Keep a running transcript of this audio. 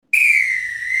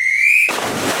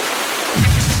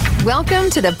Welcome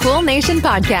to the Pool Nation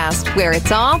podcast, where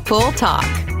it's all pool talk.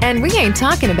 And we ain't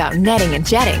talking about netting and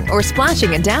jetting or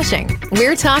splashing and dashing.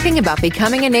 We're talking about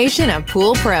becoming a nation of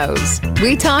pool pros.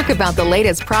 We talk about the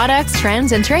latest products,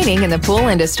 trends, and training in the pool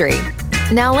industry.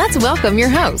 Now let's welcome your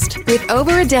host, with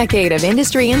over a decade of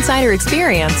industry insider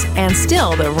experience and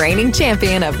still the reigning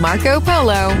champion of Marco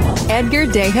Polo, Edgar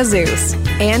De Jesus,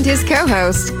 and his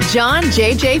co-host, John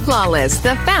J.J. Flawless,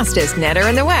 the fastest netter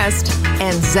in the West,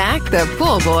 and Zach the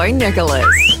Pool Boy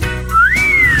Nicholas.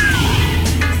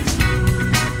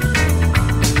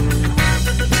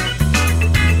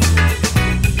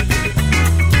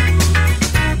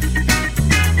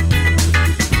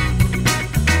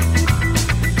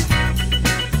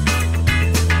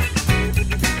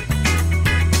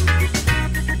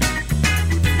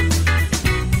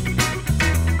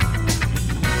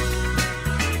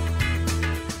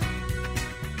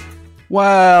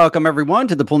 Welcome, everyone,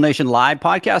 to the Pool Nation Live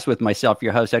podcast with myself,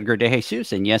 your host, Edgar De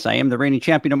Jesus. And yes, I am the reigning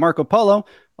champion of Marco Polo,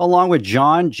 along with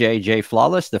John J.J.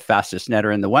 Flawless, the fastest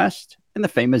netter in the West, and the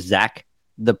famous Zach,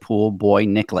 the Pool Boy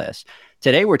Nicholas.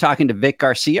 Today, we're talking to Vic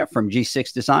Garcia from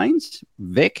G6 Designs.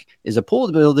 Vic is a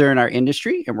pool builder in our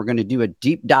industry, and we're going to do a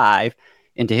deep dive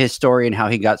into his story and how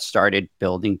he got started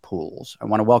building pools. I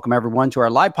want to welcome everyone to our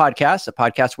live podcast, a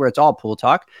podcast where it's all pool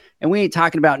talk. And we ain't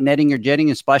talking about netting or jetting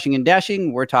and splashing and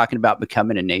dashing. We're talking about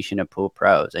becoming a nation of pool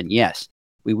pros. And yes,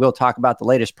 we will talk about the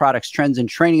latest products, trends, and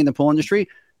training in the pool industry.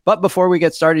 But before we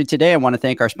get started today, I want to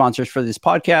thank our sponsors for this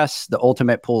podcast, the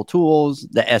Ultimate Pool Tools,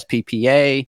 the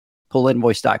SPPA,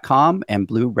 poolinvoice.com, and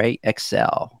Blu-ray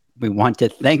Excel. We want to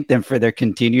thank them for their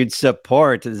continued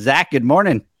support. Zach, good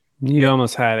morning. You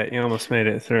almost had it. You almost made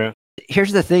it through.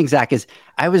 Here's the thing, Zach, is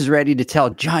I was ready to tell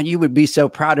John, you would be so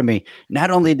proud of me. Not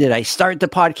only did I start the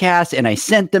podcast and I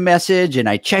sent the message and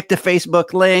I checked the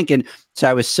Facebook link. And so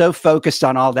I was so focused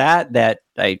on all that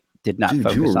I did not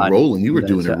focus on. You were rolling. You were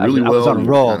doing it really well. I was on a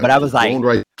roll, but I was like,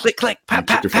 right. click, click, pat,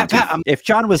 pat, pat, pat. If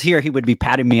John was here, he would be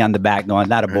patting me on the back going,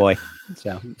 that a boy.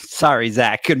 So sorry,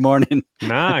 Zach. Good morning.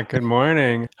 Good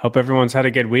morning. Hope everyone's had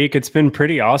a good week. It's been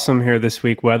pretty awesome here this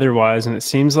week weather-wise, and it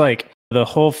seems like the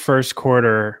whole first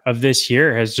quarter of this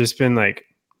year has just been like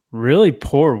really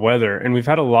poor weather, and we've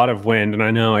had a lot of wind, and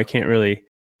I know I can't really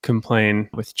complain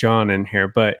with John in here,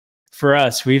 but for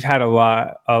us, we've had a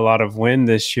lot of wind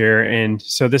this year, and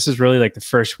so this is really like the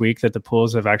first week that the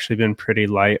pools have actually been pretty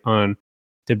light on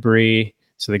debris.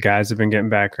 So the guys have been getting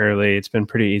back early. It's been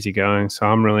pretty easy going. So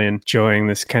I'm really enjoying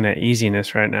this kind of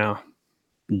easiness right now.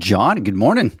 John, good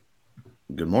morning.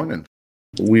 Good morning.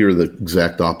 We are the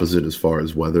exact opposite as far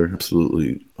as weather.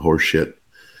 Absolutely horseshit.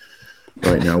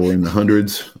 Right now we're in the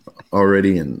hundreds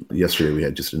already. And yesterday we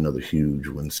had just another huge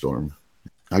windstorm.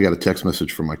 I got a text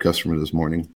message from my customer this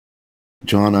morning.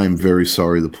 John, I'm very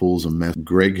sorry. The pool's a mess.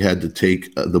 Greg had to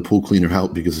take the pool cleaner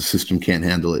out because the system can't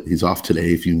handle it. He's off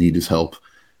today if you need his help.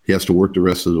 He has to work the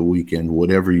rest of the weekend.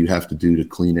 Whatever you have to do to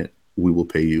clean it, we will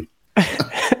pay you.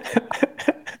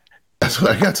 That's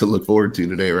what I got to look forward to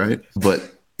today, right?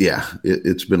 But yeah,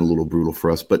 it's been a little brutal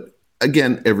for us. But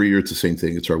again, every year it's the same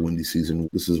thing. It's our windy season.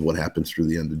 This is what happens through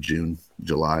the end of June,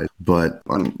 July. But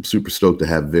I'm super stoked to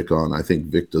have Vic on. I think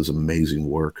Vic does amazing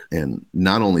work. And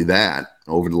not only that,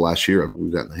 over the last year,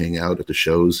 we've gotten to hang out at the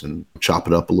shows and chop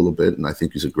it up a little bit. And I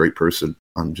think he's a great person.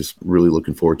 I'm just really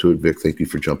looking forward to it. Vic, thank you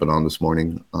for jumping on this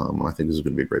morning. I think this is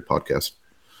going to be a great podcast.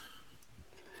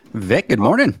 Vic, good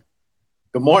morning.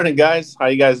 Good morning, guys. How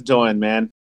you guys doing, man?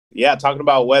 Yeah, talking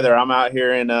about weather, I'm out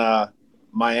here in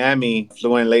Miami.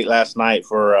 Flew in late last night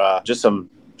for just some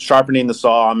sharpening the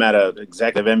saw. I'm at an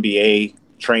executive MBA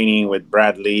training with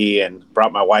Brad Lee and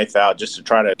brought my wife out just to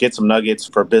try to get some nuggets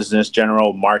for business,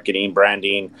 general marketing,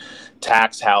 branding,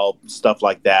 tax help, stuff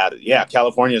like that. Yeah,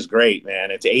 California is great,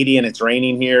 man. It's 80 and it's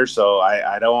raining here, so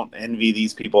I don't envy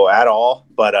these people at all.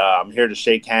 But I'm here to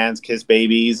shake hands, kiss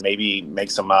babies, maybe make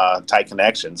some tight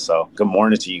connections. So good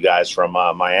morning to you guys from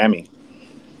Miami.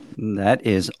 That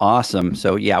is awesome.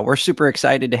 So yeah, we're super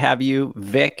excited to have you,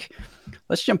 Vic.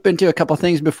 Let's jump into a couple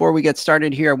things before we get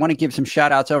started here. I want to give some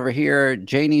shout outs over here.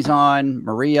 Janie's on,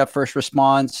 Maria, First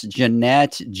Response,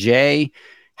 Jeanette, Jay,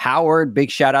 Howard. Big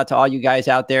shout out to all you guys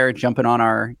out there jumping on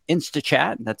our Insta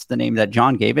chat. That's the name that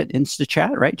John gave it. Insta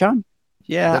chat, right, John?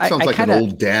 Yeah. That sounds like an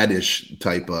old dadish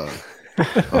type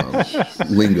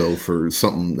lingo for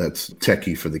something that's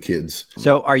techie for the kids.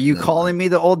 So are you calling me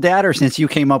the old dad, or since you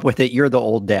came up with it, you're the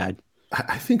old dad?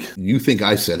 I think you think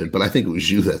I said it, but I think it was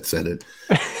you that said it.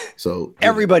 So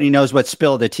everybody knows what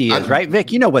spill the tea is, right?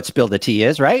 Vic, you know what spill the tea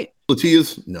is, right? The tea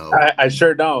is? No. I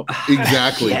sure don't.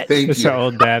 Exactly. Thank It's you. an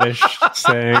old daddish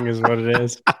saying is what it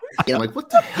is. I'm like, what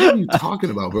the hell are you talking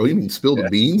about, bro? You mean spill the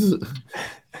beans?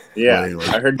 Yeah, Anyway.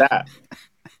 I heard that.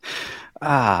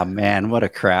 Ah, man, what a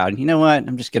crowd. You know what?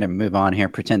 I'm just going to move on here,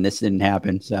 pretend this didn't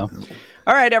happen. So,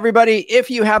 all right, everybody, if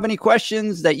you have any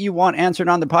questions that you want answered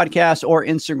on the podcast or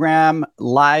Instagram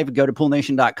live, go to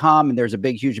poolnation.com and there's a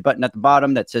big, huge button at the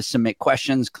bottom that says submit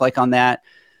questions. Click on that,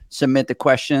 submit the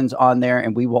questions on there,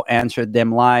 and we will answer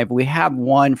them live. We have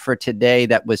one for today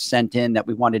that was sent in that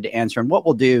we wanted to answer. And what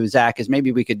we'll do, Zach, is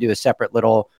maybe we could do a separate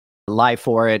little live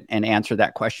for it and answer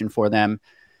that question for them.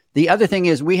 The other thing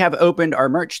is we have opened our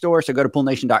merch store. So go to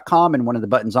poolnation.com and one of the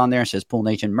buttons on there says Pool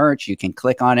Nation merch. You can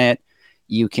click on it.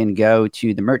 You can go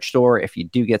to the merch store. If you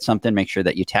do get something, make sure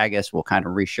that you tag us. We'll kind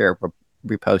of reshare,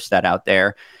 repost that out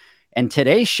there. And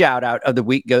today's shout out of the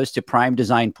week goes to Prime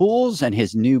Design Pools and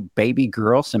his new baby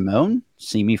girl, Simone,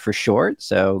 Simi for short.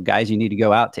 So guys, you need to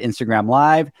go out to Instagram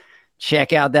Live,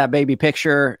 check out that baby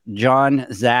picture. John,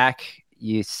 Zach,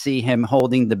 you see him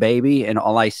holding the baby and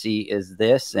all I see is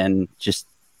this and just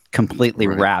completely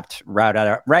wrapped right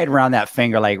around that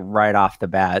finger, like right off the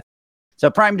bat. So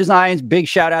Prime Designs, big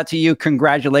shout out to you.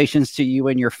 Congratulations to you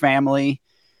and your family.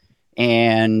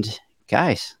 And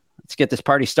guys, let's get this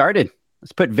party started.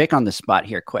 Let's put Vic on the spot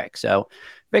here quick. So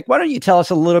Vic, why don't you tell us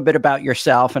a little bit about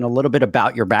yourself and a little bit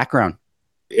about your background?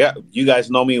 Yeah, you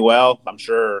guys know me well. I'm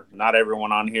sure not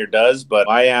everyone on here does, but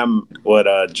I am what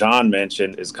John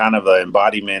mentioned is kind of the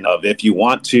embodiment of if you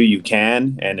want to, you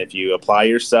can. And if you apply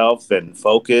yourself and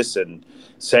focus and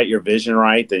set your vision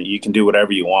right, then you can do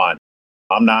whatever you want.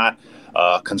 I'm not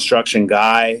a construction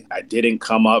guy. I didn't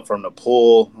come up from the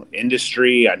pool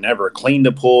industry. I never cleaned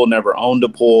a pool, never owned a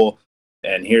pool.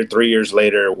 And here 3 years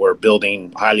later, we're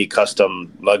building highly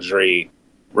custom luxury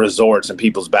resorts in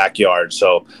people's backyards.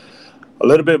 So a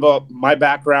little bit about my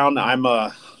background. I'm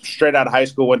straight out of high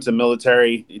school, went to the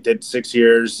military, did 6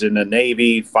 years in the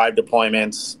Navy, 5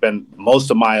 deployments, spent most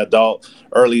of my adult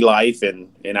early life in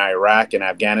Iraq and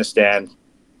Afghanistan.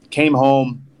 Came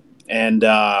home and,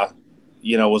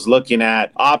 was looking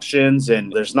at options.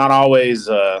 And there's not always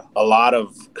a lot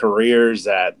of careers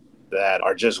that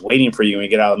are just waiting for you when you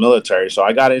get out of the military. So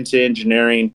I got into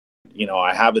engineering.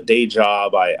 I have a day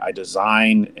job. I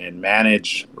design and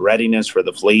manage readiness for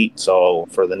the fleet. So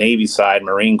for the Navy side,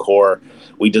 Marine Corps,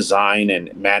 we design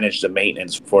and manage the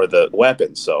maintenance for the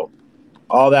weapons. So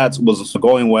all that was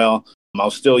going well. I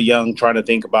was still young, trying to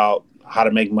think about how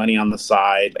to make money on the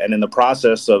side. And in the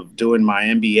process of doing my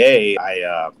MBA,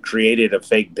 I created a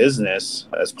fake business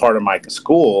as part of my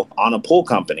school on a pool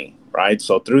company, right?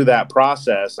 So through that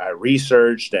process, I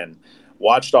researched and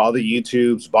watched all the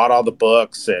YouTubes, bought all the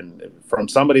books, and from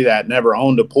somebody that never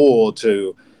owned a pool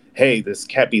to, hey, this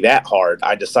can't be that hard,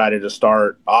 I decided to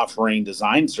start offering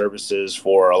design services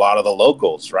for a lot of the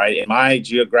locals, right? In my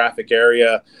geographic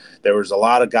area, there was a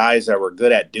lot of guys that were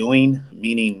good at doing,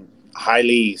 meaning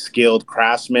highly skilled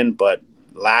craftsmen, but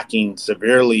lacking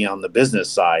severely on the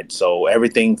business side. So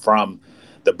everything from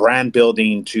the brand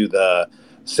building to the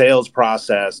sales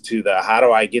process to the how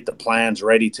do I get the plans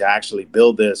ready to actually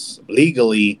build this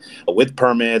legally with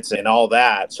permits and all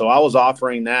that. So I was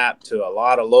offering that to a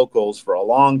lot of locals for a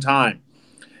long time.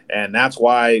 And that's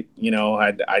why,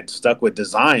 I'd stuck with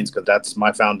designs because that's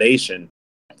my foundation.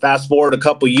 Fast forward a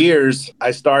couple years,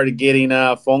 I started getting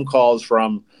phone calls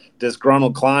from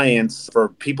disgruntled clients for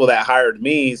people that hired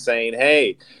me saying,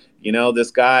 hey, this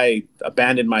guy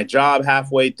abandoned my job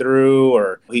halfway through,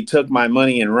 or he took my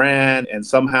money and ran. And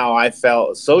somehow I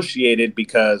felt associated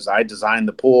because I designed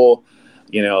the pool.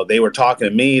 They were talking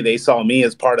to me. They saw me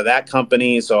as part of that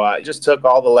company. So I just took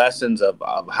all the lessons of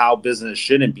how business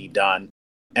shouldn't be done.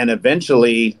 And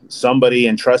eventually somebody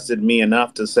entrusted me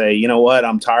enough to say, you know what,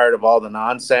 I'm tired of all the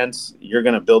nonsense. You're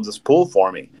going to build this pool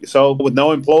for me. So with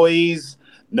no employees,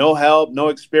 no help, no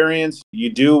experience, you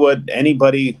do what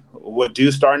anybody would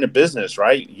do starting a business,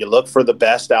 right? You look for the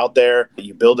best out there,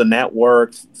 you build a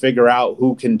network, figure out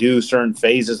who can do certain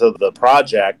phases of the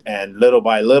project, and little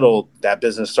by little, that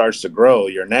business starts to grow.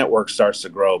 Your network starts to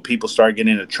grow. People start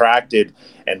getting attracted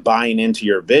and buying into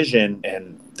your vision,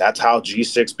 and that's how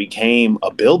G6 became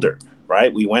a builder,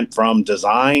 right? We went from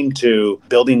design to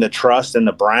building the trust in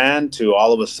the brand to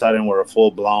all of a sudden we're a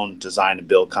full-blown design and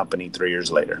build company 3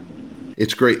 years later.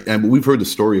 It's great. And we've heard the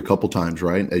story a couple times,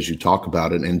 right? As you talk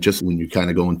about it. And just when you're kind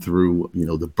of going through,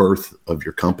 the birth of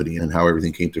your company and how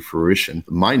everything came to fruition.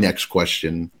 My next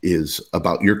question is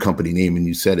about your company name. And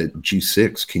you said it,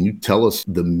 G6. Can you tell us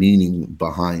the meaning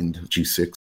behind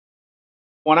G6?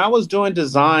 When I was doing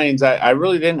designs, I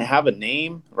really didn't have a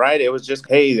name, right? It was just,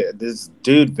 hey, this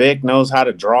dude, Vic, knows how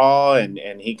to draw and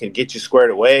he can get you squared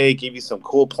away, give you some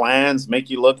cool plans, make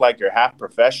you look like you're half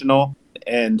professional.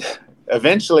 And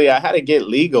eventually I had to get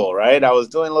legal, right? I was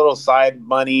doing little side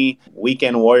money,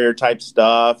 weekend warrior type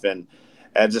stuff. And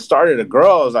as it started to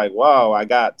grow, I was like, wow, I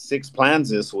got 6 plans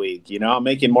this week. I'm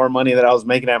making more money than I was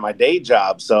making at my day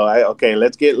job. So okay,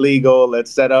 let's get legal.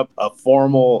 Let's set up a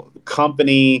formal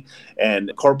company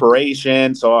and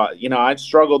corporation. So, I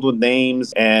struggled with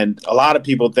names, and a lot of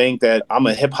people think that I'm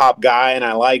a hip hop guy and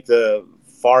I like the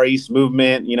Far East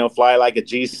movement, fly like a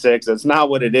G6. That's not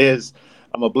what it is.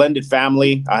 I'm a blended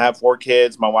family. I have 4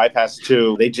 kids. My wife has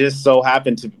 2. They just so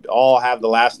happen to all have the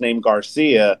last name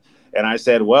Garcia. And I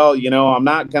said, well, I'm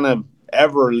not going to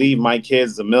ever leave my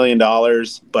kids $1 million,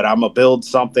 but I'm going to build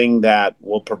something that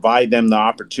will provide them the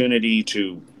opportunity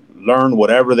to learn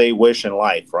whatever they wish in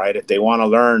life, right? If they want to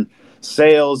learn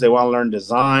sales, they want to learn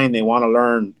design, they want to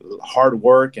learn hard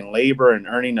work and labor and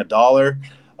earning a dollar.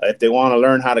 If they want to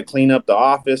learn how to clean up the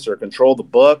office or control the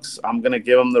books, I'm going to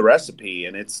give them the recipe,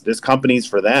 and this company's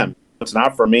for them. It's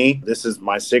not for me. This is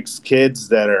my 6 kids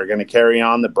that are going to carry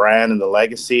on the brand and the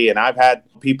legacy. And I've had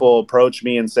people approach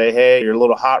me and say, hey, you're a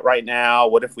little hot right now.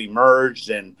 What if we merged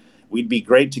and we'd be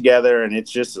great together? And it's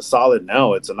just a solid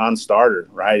no. It's a non-starter,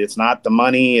 right? It's not the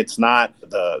money. It's not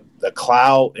the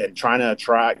clout and trying to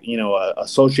attract,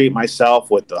 associate myself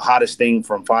with the hottest thing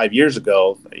from 5 years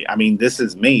ago. I mean, this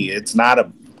is me. It's not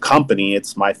a company.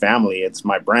 It's my family. It's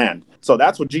my brand. So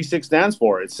that's what G6 stands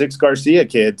for. It's 6 Garcia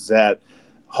kids that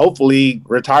hopefully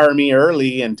retire me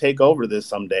early and take over this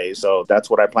someday. So that's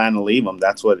what I plan to leave them.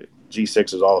 That's what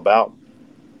G6 is all about.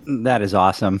 That is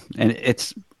awesome. And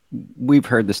we've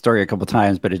heard the story a couple of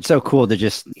times, but it's so cool to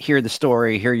just hear the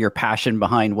story, hear your passion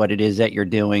behind what it is that you're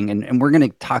doing. And we're going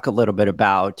to talk a little bit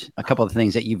about a couple of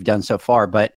things that you've done so far,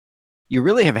 but you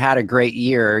really have had a great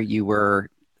year. You were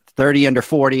 30 under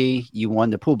 40. You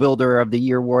won the Pool Builder of the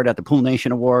Year award at the Pool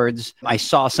Nation Awards. I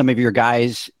saw some of your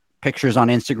guys' pictures on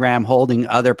Instagram holding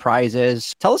other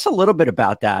prizes. Tell us a little bit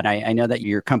about that. I know that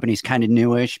your company's kind of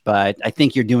newish, but I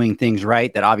think you're doing things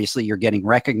right, that obviously you're getting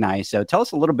recognized. So tell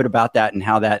us a little bit about that and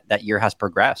how that year has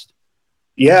progressed.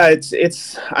 Yeah,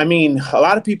 I mean, a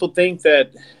lot of people think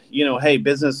that, hey,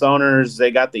 business owners,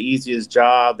 they got the easiest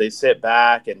job. They sit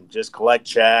back and just collect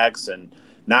checks and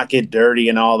not get dirty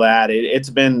and all that.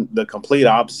 It's been the complete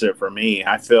opposite for me.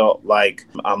 I feel like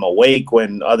I'm awake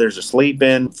when others are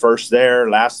sleeping, first there,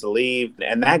 last to leave.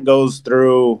 And that goes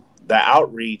through the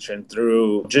outreach and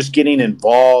through just getting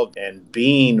involved and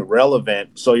being relevant.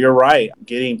 So you're right.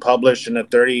 Getting published in a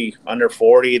 30 under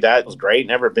 40, that was great.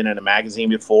 Never been in a magazine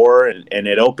before. And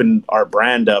it opened our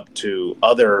brand up to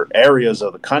other areas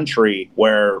of the country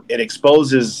where it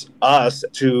exposes us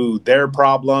to their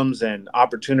problems and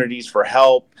opportunities for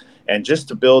help and just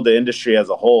to build the industry as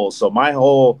a whole. So my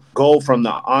whole goal from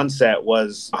the onset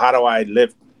was, how do I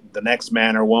lift the next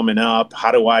man or woman up?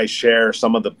 How do I share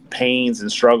some of the pains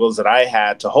and struggles that I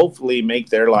had to hopefully make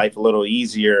their life a little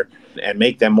easier and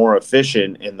make them more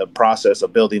efficient in the process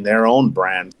of building their own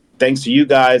brand? Thanks to you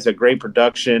guys, a great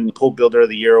production, Pool Builder of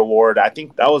the Year award. I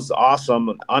think that was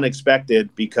awesome,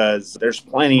 unexpected, because there's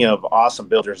plenty of awesome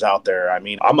builders out there. I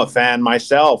mean, I'm a fan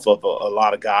myself of a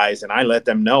lot of guys, and I let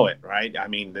them know it, right? I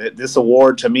mean, this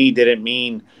award to me didn't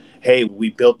mean, hey, we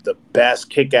built the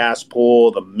best kick-ass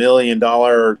pool, the $1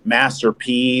 million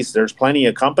masterpiece. There's plenty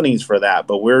of companies for that,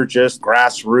 but we're just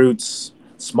grassroots,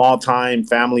 small-time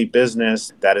family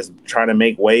business that is trying to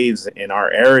make waves in our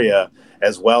area,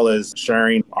 as well as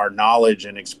sharing our knowledge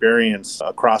and experience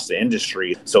across the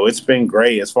industry. So it's been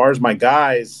great. As far as my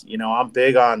guys, I'm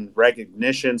big on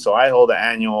recognition. So I hold the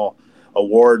annual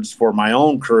awards for my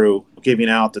own crew, giving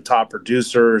out the top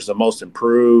producers, the most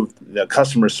improved, the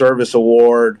customer service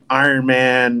award,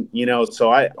 Ironman, so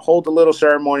I hold a little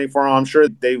ceremony for them. I'm sure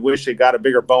they wish they got a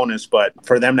bigger bonus, but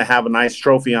for them to have a nice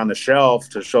trophy on the shelf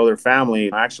to show their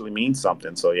family actually means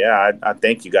something. So yeah, I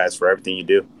thank you guys for everything you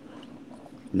do.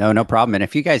 No problem. And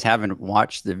if you guys haven't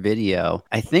watched the video,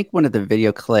 I think one of the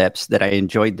video clips that I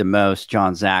enjoyed the most,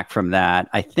 John Zach, from that,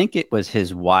 I think it was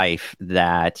his wife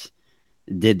that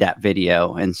did that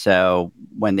video. And so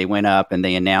when they went up and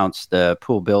they announced the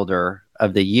Pool Builder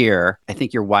of the Year, I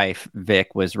think your wife,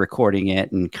 Vic, was recording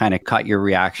it and kind of caught your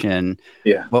reaction.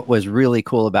 Yeah. What was really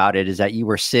cool about it is that you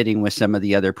were sitting with some of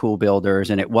the other pool builders,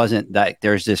 and it wasn't that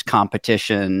there's this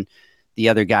competition. The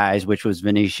other guys, which was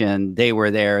Venetian, they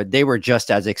were there. They were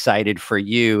just as excited for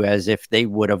you as if they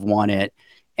would have won it.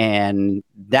 And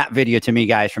that video, to me,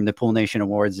 guys, from the Pool Nation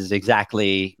Awards is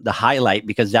exactly the highlight,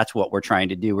 because that's what we're trying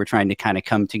to do. We're trying to kind of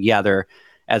come together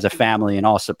as a family and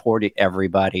all support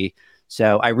everybody.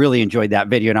 So I really enjoyed that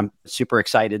video, and I'm super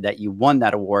excited that you won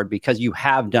that award, because you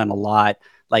have done a lot,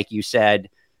 like you said,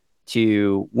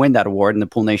 to win that award. And the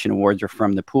Pool Nation Awards are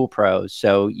from the Pool Pros.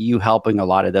 So you helping a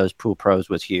lot of those pool pros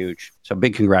was huge. So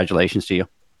big congratulations to you.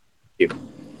 Thank you.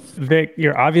 Vic,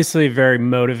 you're obviously a very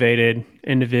motivated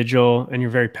individual and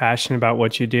you're very passionate about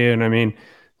what you do. And I mean,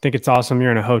 I think it's awesome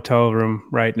you're in a hotel room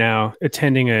right now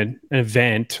attending an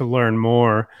event to learn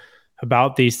more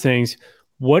about these things.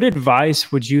 What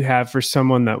advice would you have for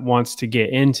someone that wants to get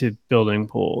into building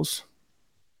pools?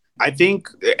 I think,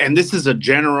 and this is a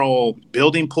general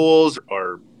building pools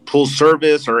or pool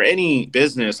service or any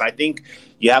business, I think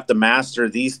you have to master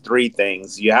these three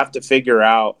things. You have to figure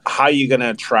out how you're going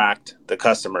to attract the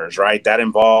customers, right? That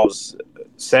involves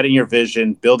setting your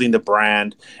vision, building the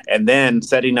brand, and then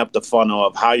setting up the funnel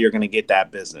of how you're going to get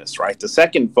that business, right? The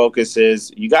second focus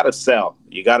is you got to sell.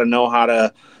 You got to know how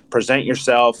to present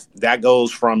yourself. That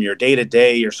goes from your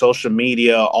day-to-day, your social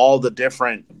media, all the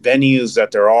different venues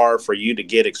that there are for you to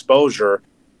get exposure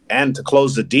and to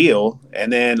close the deal.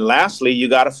 And then lastly, you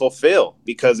got to fulfill,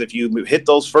 because if you hit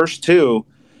those first two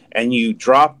and you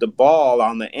drop the ball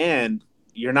on the end,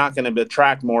 you're not going to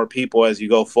attract more people as you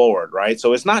go forward, right?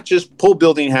 So it's not just pool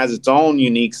building has its own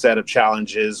unique set of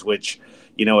challenges, which,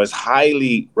 you know, is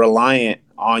highly reliant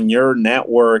on your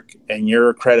network and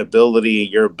your credibility,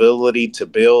 your ability to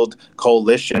build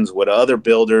coalitions with other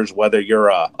builders, whether you're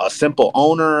a simple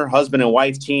owner, husband and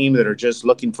wife team that are just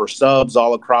looking for subs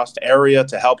all across the area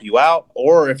to help you out,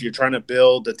 or if you're trying to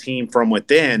build a team from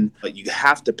within, but you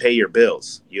have to pay your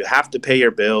bills. You have to pay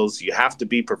your bills. You have to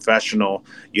be professional.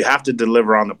 You have to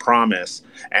deliver on the promise.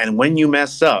 And when you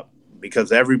mess up,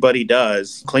 because everybody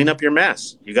does, clean up your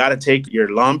mess. You got to take your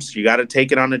lumps. You got to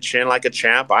take it on the chin like a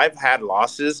champ. I've had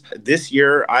losses. This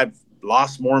year, I've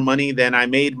lost more money than I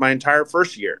made my entire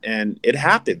first year. And it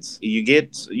happens. You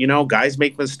get, you know, guys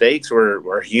make mistakes.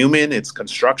 We're human. It's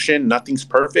construction. Nothing's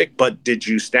perfect. But did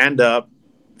you stand up,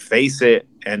 face it,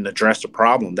 and address the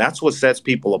problem? That's what sets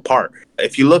people apart.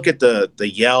 If you look at the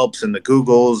Yelps and the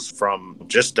Googles from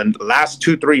just the last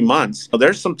 2-3 months,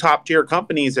 there's some top tier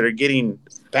companies that are getting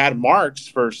bad marks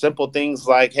for simple things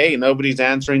like, hey, nobody's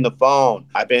answering the phone.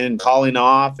 I've been calling the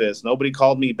office. Nobody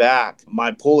called me back.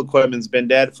 My pool equipment's been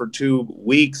dead for 2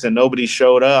 weeks and nobody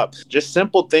showed up. Just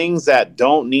simple things that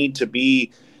don't need to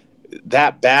be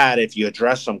that bad if you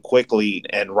address them quickly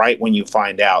and right when you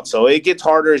find out. So it gets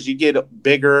harder as you get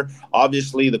bigger.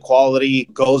 Obviously, the quality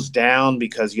goes down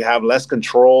because you have less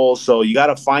control. So you got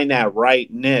to find that right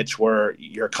niche where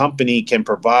your company can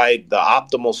provide the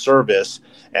optimal service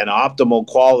and optimal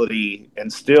quality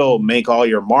and still make all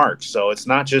your marks. So it's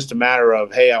not just a matter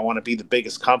of, hey, I want to be the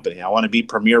biggest company. I want to be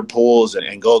Premier Pools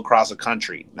and go across the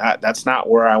country. That's not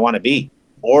where I want to be.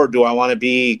 Or do I want to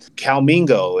be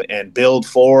Calmingo and build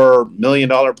 $4 million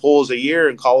pools a year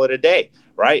and call it a day,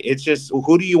 right? It's just,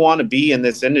 who do you want to be in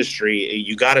this industry?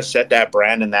 You got to set that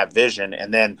brand and that vision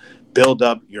and then build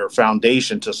up your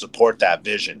foundation to support that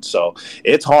vision. So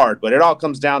it's hard, but it all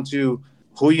comes down to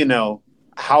who you know,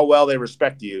 how well they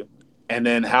respect you, and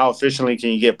then how efficiently can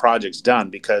you get projects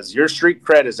done, because your street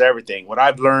cred is everything. What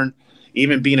I've learned,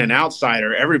 even being an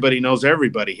outsider, everybody knows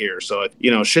everybody here. So,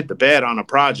 you know, shit the bed on a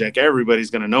project,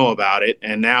 everybody's going to know about it.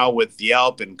 And now with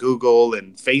Yelp and Google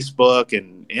and Facebook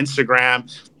and Instagram,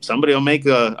 somebody will make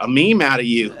a meme out of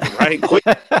you, right? Quick.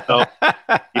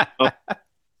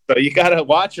 So you got to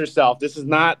watch yourself. This is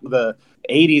not the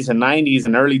 80s and 90s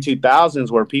and early 2000s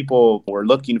where people were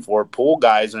looking for pool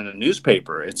guys in a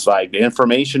newspaper. It's like the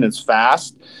information is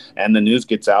fast and the news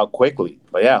gets out quickly.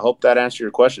 But yeah, I hope that answered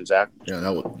your question, Zach. Yeah,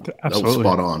 that was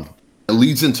spot on. It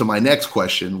leads into my next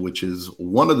question, which is,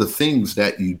 one of the things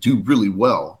that you do really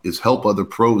well is help other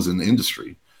pros in the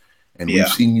industry. And we've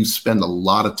seen you spend a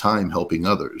lot of time helping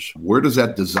others. Where does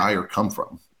that desire come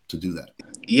from to do that?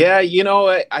 Yeah, you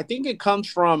know, I think it comes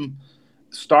from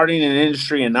starting an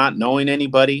industry and not knowing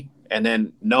anybody, and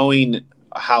then knowing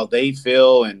how they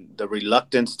feel and the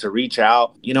reluctance to reach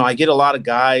out. You know, I get a lot of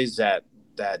guys that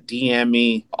DM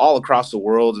me all across the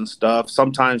world and stuff,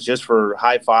 sometimes just for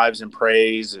high fives and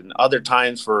praise, and other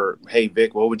times for, hey,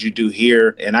 Vic, what would you do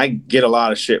here? And I get a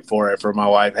lot of shit for it from my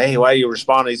wife. Hey, why do you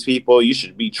respond to these people? You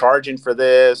should be charging for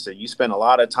this, and you spend a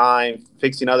lot of time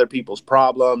fixing other people's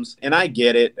problems. And I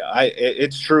get it.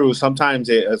 It's true. Sometimes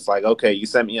it's like, okay, you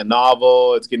sent me a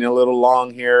novel. It's getting a little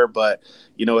long here, but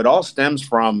you know, it all stems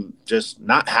from just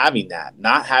not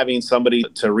having somebody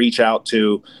to reach out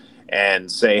to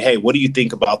and say, hey, what do you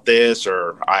think about this?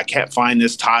 Or I can't find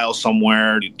this tile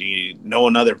somewhere. Do you know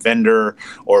another vendor?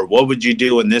 Or what would you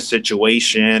do in this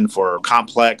situation for a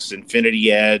complex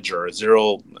infinity edge or a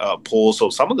zero pool? So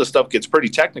some of the stuff gets pretty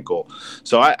technical.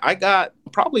 So I got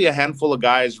probably a handful of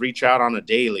guys reach out on a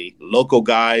daily, local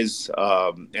guys.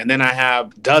 And then I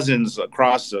have dozens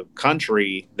across the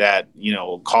country that,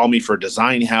 call me for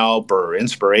design help or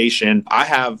inspiration. I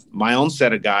have my own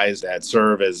set of guys that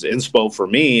serve as inspo for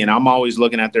me. And I'm always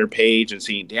looking at their page and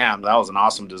seeing, damn, that was an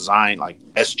awesome design, like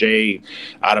SJ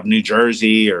out of New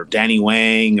Jersey or Danny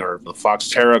Wang or the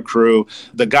Foxterra crew.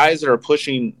 The guys that are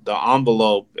pushing the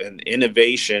envelope and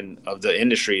innovation of the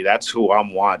industry, that's who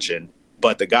I'm watching.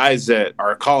 But the guys that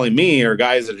are calling me are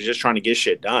guys that are just trying to get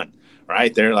shit done,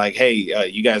 right? They're like, hey,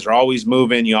 you guys are always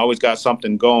moving. You always got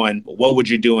something going. What would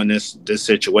you do in this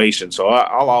situation? So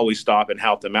I'll always stop and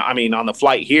help them out. I mean, on the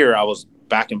flight here, I was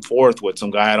back and forth with some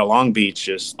guy out of Long Beach,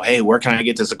 just, hey, where can I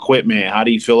get this equipment? How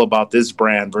do you feel about this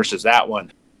brand versus that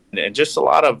one? And just a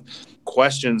lot of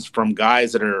questions from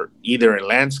guys that are either in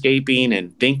landscaping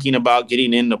and thinking about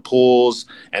getting into pools,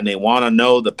 and they want to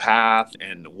know the path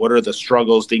and what are the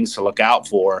struggles, things to look out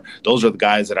for. Those are the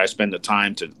guys that I spend the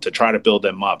time to try to build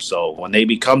them up. So when they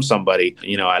become somebody,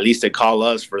 at least they call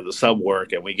us for the sub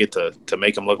work, and we get to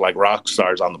make them look like rock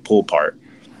stars on the pool part.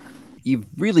 You've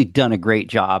really done a great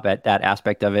job at that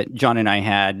aspect of it. John and I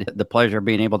had the pleasure of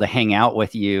being able to hang out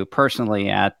with you personally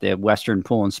at the Western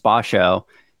Pool and Spa Show.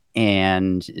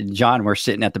 And John, we're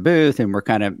sitting at the booth and we're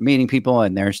kind of meeting people,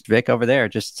 and there's Vic over there.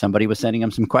 Just somebody was sending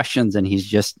him some questions, and he's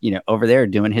just, over there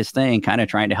doing his thing, kind of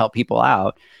trying to help people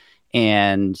out.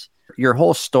 And your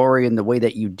whole story and the way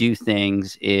that you do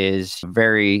things is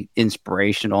very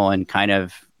inspirational and kind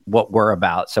of what we're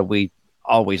about. So we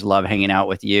always love hanging out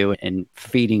with you and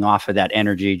feeding off of that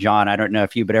energy. John, I don't know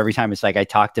if you, but every time it's like I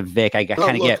talk to Vic, I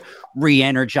kind of get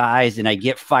re-energized and I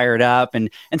get fired up.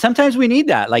 And sometimes we need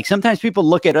that. Like sometimes people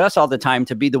look at us all the time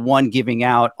to be the one giving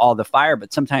out all the fire,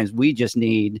 but sometimes we just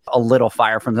need a little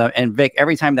fire from them. And Vic,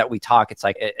 every time that we talk, it's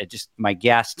like it just, my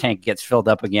gas tank gets filled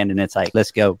up again. And it's like,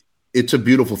 let's go. It's a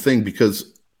beautiful thing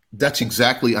because that's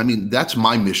exactly, that's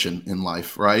my mission in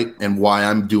life, right? And why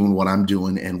I'm doing what I'm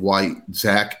doing and why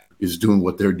Zach is doing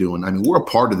what they're doing. We're a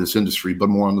part of this industry, but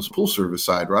more on the pool service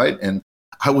side, right? And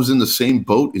I was in the same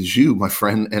boat as you, my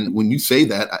friend. And when you say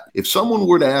that, if someone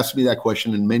were to ask me that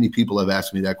question, and many people have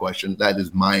asked me that question, that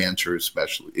is my answer,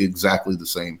 especially exactly the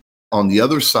same. On the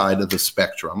other side of the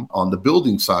spectrum, on the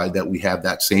building side, that we have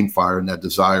that same fire and that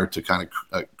desire to kind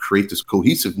of create this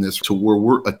cohesiveness to where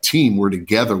we're a team, we're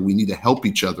together, we need to help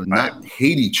each other, not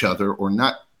hate each other or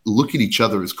not look at each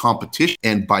other as competition.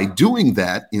 And by doing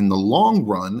that in the long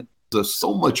run, us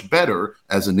so much better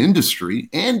as an industry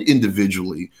and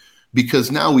individually,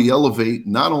 because now we elevate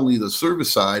not only the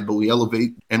service side, but we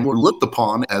elevate and we're looked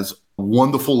upon as a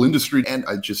wonderful industry. And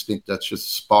I just think that's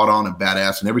just spot on and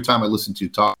badass. And every time I listen to you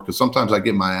talk, because sometimes I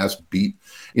get my ass beat,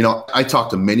 I talk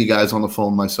to many guys on the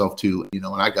phone myself too, and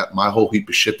I got my whole heap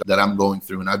of shit that I'm going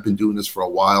through, and I've been doing this for a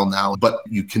while now, but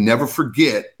you can never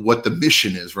forget what the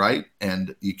mission is, right?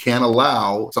 And you can't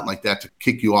allow something like that to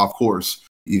kick you off course.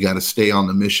 You got to stay on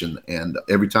the mission. And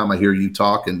every time I hear you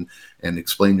talk and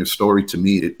explain your story to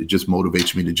me, it just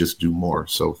motivates me to just do more.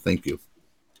 So thank you.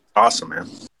 Awesome, man.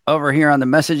 Over here on the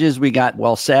messages, we got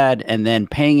well said, and then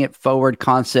paying it forward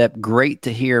concept. Great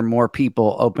to hear more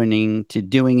people opening to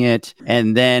doing it.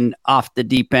 And then off the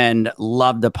deep end,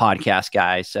 love the podcast,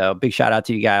 guys. So big shout out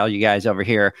to you guys, all you guys over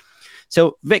here.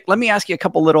 So Vic, let me ask you a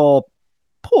couple little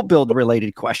pool build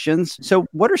related questions. So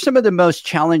what are some of the most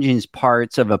challenging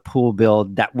parts of a pool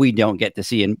build that we don't get to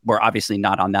see? And we're obviously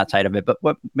not on that side of it, but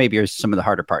what maybe are some of the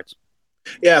harder parts?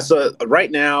 Yeah, so right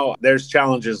now there's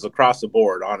challenges across the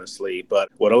board, honestly. But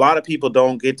what a lot of people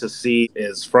don't get to see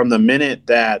is from the minute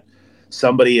that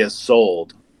somebody is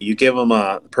sold, you give them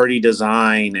a pretty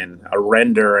design and a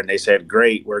render and they said,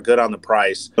 great, we're good on the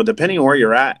price. But depending on where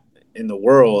you're at in the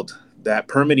world, that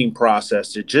permitting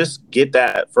process to just get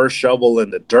that first shovel in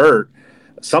the dirt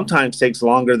sometimes takes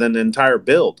longer than the entire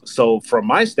build. So from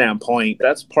my standpoint,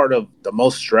 that's part of the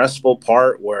most stressful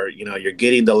part where, you're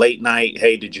getting the late night,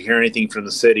 hey, did you hear anything from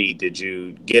the city? Did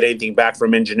you get anything back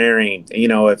from engineering?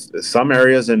 If some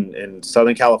areas in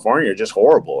Southern California are just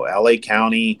horrible. LA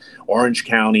County, Orange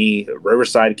County,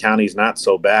 Riverside County is not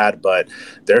so bad, but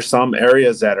there's some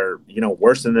areas that are,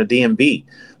 worse than the DMV.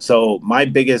 So my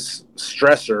biggest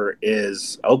stressor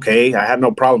is, okay, I had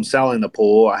no problem selling the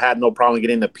pool. I had no problem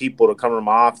getting the people to come to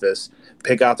my office,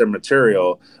 pick out their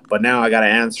material. But now I got to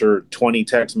answer 20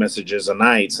 text messages a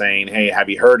night saying, hey, have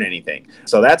you heard anything?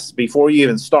 So that's before you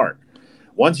even start.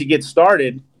 Once you get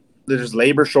started, there's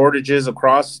labor shortages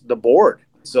across the board.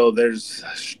 So there's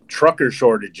trucker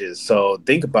shortages. So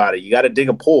think about it. You got to dig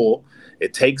a pool.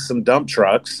 It takes some dump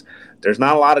trucks. There's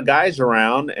not a lot of guys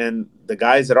around, and the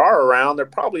guys that are around, they're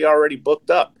probably already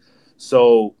booked up.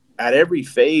 So at every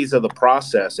phase of the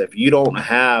process, if you don't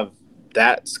have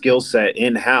that skill set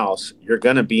in-house, you're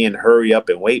going to be in hurry up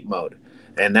and wait mode.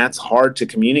 And that's hard to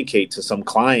communicate to some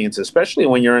clients, especially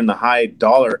when you're in the high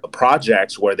dollar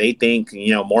projects where they think,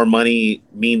 more money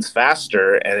means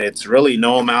faster. And it's really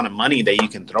no amount of money that you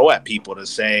can throw at people to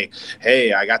say,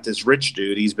 hey, I got this rich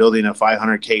dude. He's building a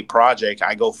 $500K project.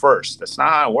 I go first. That's not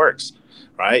how it works.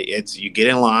 Right? It's you get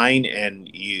in line and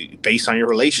you, based on your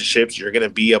relationships, you're going to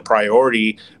be a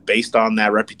priority based on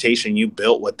that reputation you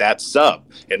built with that sub.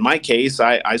 In my case,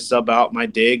 I sub out my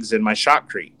digs and my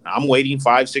shotcrete. I'm waiting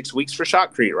 5-6 weeks for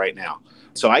shotcrete right now.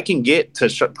 So I can get to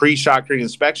pre-shotcrete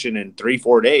inspection in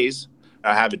 3-4 days.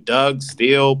 I have it dug,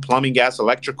 steel, plumbing, gas,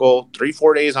 electrical.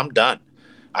 3-4 days, I'm done.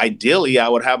 Ideally, I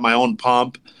would have my own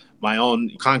pump, my own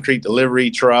concrete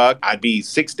delivery truck. I'd be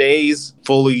 6 days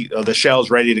fully, the shells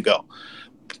ready to go.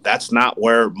 That's not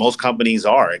where most companies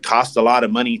are. It costs a lot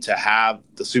of money to have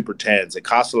the Super 10s. It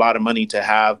costs a lot of money to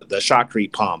have the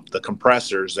shotcrete pump, the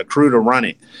compressors, the crew to run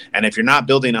it. And if you're not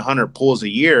building 100 pools a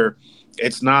year,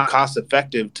 it's not cost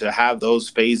effective to have those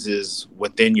phases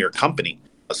within your company.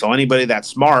 So anybody that's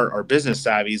smart or business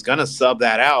savvy is going to sub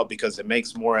that out because it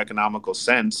makes more economical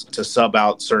sense to sub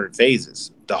out certain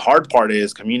phases. The hard part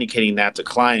is communicating that to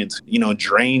clients,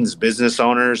 drains business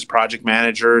owners, project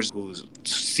managers who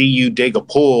see you dig a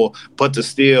pool, put the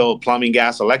steel, plumbing,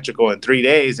 gas, electrical in 3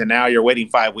 days, and now you're waiting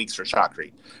 5 weeks for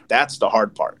shotcrete. That's the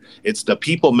hard part. It's the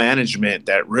people management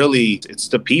it's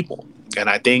the people. And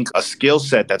I think a skill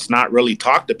set that's not really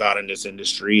talked about in this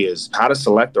industry is how to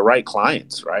select the right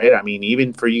clients, right? I mean,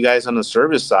 even for you guys on the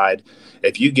service side,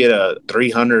 if you get a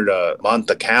 $300 a month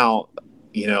account,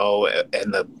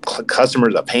 and the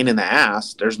customer's a pain in the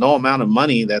ass, there's no amount of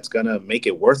money that's going to make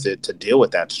it worth it to deal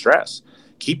with that stress.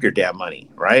 Keep your damn money,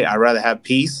 right? I'd rather have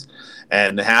peace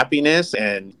and happiness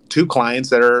and 2 clients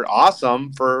that are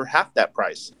awesome for half that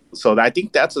price. So I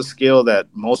think that's a skill that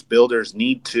most builders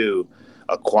need to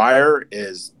acquire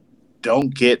is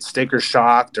don't get sticker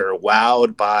shocked or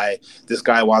wowed by this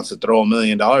guy wants to throw $1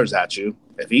 million at you.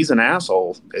 If he's an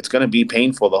asshole, it's going to be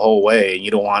painful the whole way, and you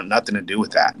don't want nothing to do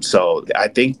with that. So I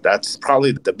think that's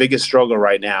probably the biggest struggle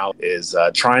right now is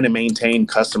trying to maintain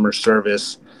customer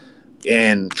service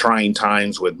in trying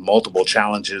times with multiple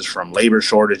challenges from labor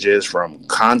shortages, from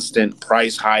constant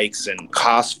price hikes and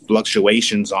cost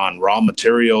fluctuations on raw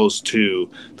materials to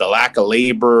the lack of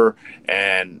labor.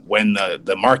 And when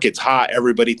the market's hot,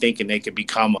 everybody thinking they could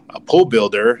become a pool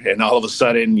builder. And all of a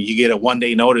sudden you get a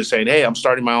 1-day notice saying, hey, I'm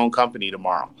starting my own company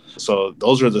tomorrow. So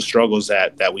those are the struggles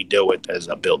that we deal with as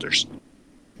builders.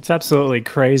 It's absolutely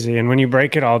crazy. And when you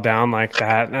break it all down like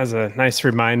that, as a nice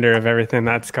reminder of everything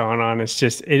that's going on,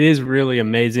 it is really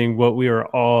amazing what we are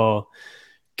all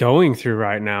going through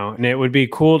right now. And it would be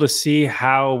cool to see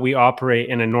how we operate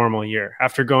in a normal year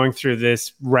after going through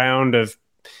this round of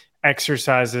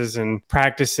exercises and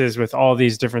practices with all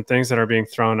these different things that are being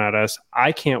thrown at us.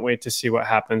 I can't wait to see what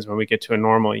happens when we get to a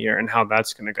normal year and how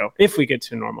that's going to go, if we get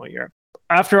to a normal year.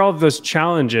 After all of those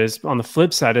challenges, on the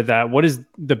flip side of that, what is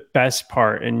the best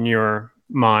part in your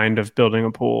mind of building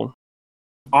a pool?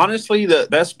 Honestly, the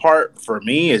best part for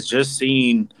me is just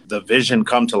seeing the vision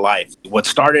come to life. What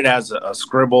started as a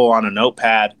scribble on a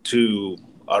notepad to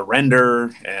a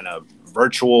render and a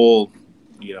virtual,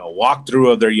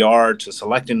 walkthrough of their yard to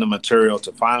selecting the material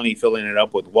to finally filling it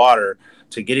up with water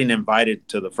to getting invited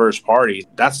to the first party.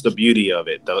 That's the beauty of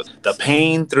it. The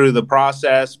pain through the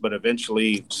process, but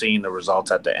eventually seeing the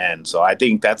results at the end. So I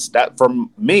think that for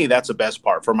me, that's the best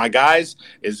part. For my guys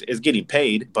is getting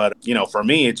paid. But, for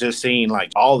me, it's just seeing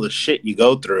like all the shit you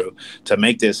go through to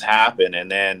make this happen. And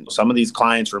then some of these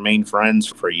clients remain friends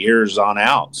for years on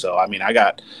out. So, I mean, I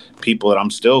got people that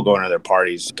I'm still going to their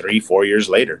parties 3-4 years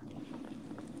later.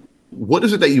 What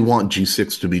is it that you want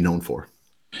G6 to be known for?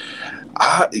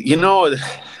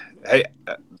 Hey,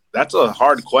 that's a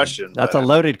hard question. That's a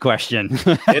loaded question.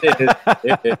 It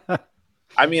is.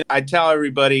 I mean, I tell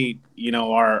everybody,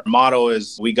 our motto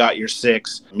is we got your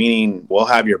 6, meaning we'll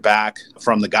have your back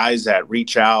from the guys that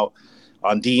reach out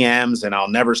on DMs and I'll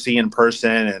never see in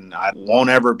person and I won't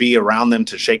ever be around them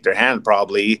to shake their hand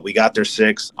probably. We got their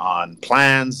 6 on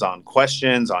plans, on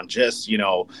questions, on just,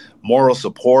 moral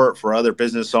support for other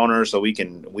business owners so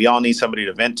we all need somebody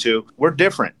to vent to. We're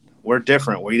different.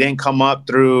 We didn't come up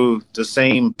through the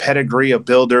same pedigree of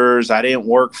builders. I didn't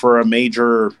work for a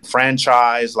major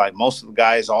franchise like most of the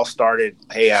guys all started.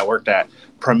 Hey, I worked at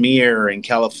Premier in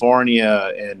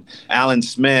California and Alan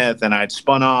Smith, and I'd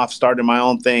spun off, started my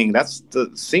own thing.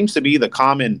 Seems to be the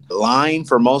common line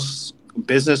for most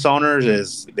business owners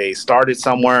is they started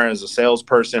somewhere as a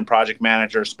salesperson, project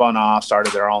manager, spun off,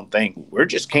 started their own thing. We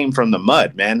just came from the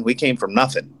mud, man. We came from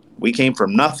nothing.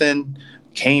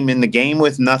 came in the game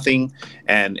with nothing,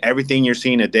 and everything you're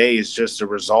seeing today is just a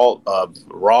result of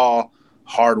raw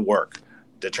hard work,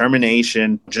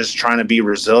 determination, just trying to be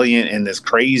resilient in this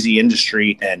crazy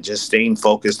industry and just staying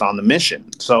focused on the mission.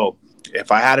 So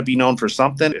if I had to be known for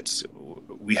something, it's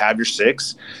we have your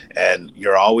 6, and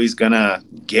you're always going to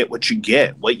get what you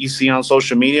get. What you see on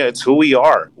social media, it's who we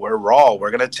are. We're raw. We're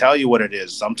going to tell you what it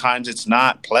is. Sometimes it's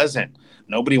not pleasant.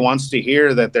 Nobody wants to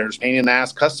hear that there's pain in the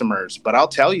ass customers, but I'll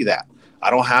tell you that.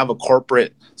 I don't have a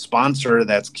corporate sponsor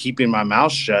that's keeping my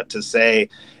mouth shut to say,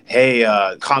 hey,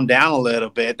 calm down a little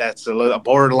bit. That's a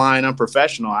borderline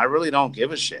unprofessional. I really don't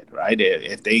give a shit, right?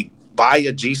 If they buy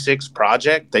a G6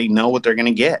 project, they know what they're going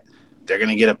to get. They're going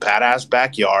to get a badass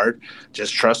backyard.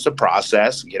 Just trust the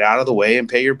process, get out of the way, and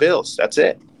pay your bills. That's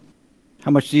it.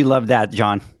 How much do you love that,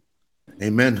 John?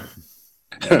 Amen.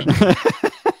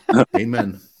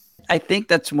 Amen. I think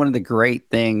that's one of the great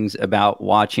things about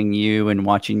watching you and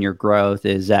watching your growth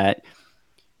is that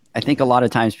I think a lot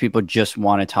of times people just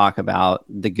want to talk about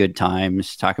the good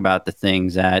times, talk about the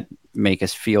things that make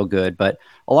us feel good. But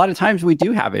a lot of times we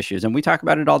do have issues, and we talk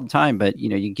about it all the time. But, you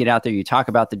know, you get out there, you talk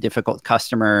about the difficult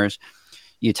customers,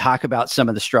 you talk about some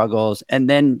of the struggles, and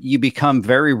then you become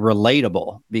very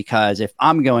relatable, because if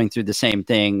I'm going through the same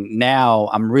thing now,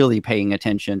 I'm really paying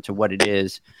attention to what it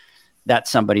is that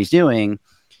somebody's doing.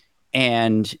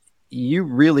 And you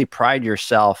really pride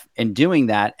yourself in doing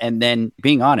that and then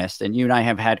being honest. And you and I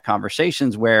have had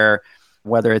conversations where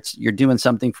whether it's you're doing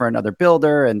something for another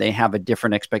builder and they have a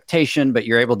different expectation, but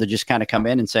you're able to just kind of come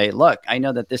in and say, look, I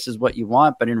know that this is what you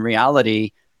want, but in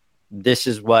reality, this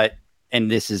is what, and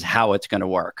this is how it's going to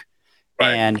work.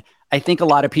 Right. And I think a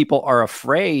lot of people are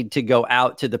afraid to go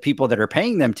out to the people that are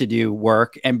paying them to do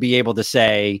work and be able to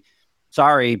say,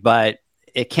 sorry, but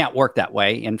it can't work that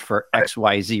way. And for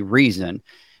XYZ reason.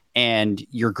 And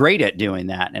you're great at doing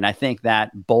that. And I think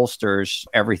that bolsters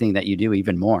everything that you do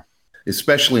even more.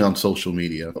 Especially on social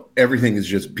media. Everything is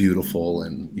just beautiful.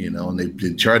 And, you know, and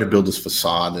they try to build this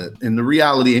facade. In the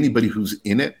reality, anybody who's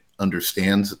in it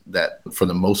understands that for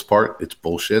the most part, it's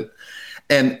bullshit.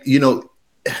 And, you know,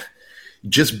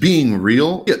 just being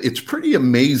real, it's pretty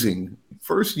amazing.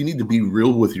 First, you need to be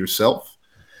real with yourself.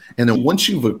 And then once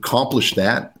you've accomplished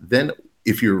that, then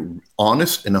if you're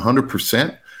honest and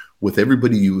 100%, with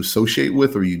everybody you associate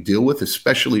with or you deal with,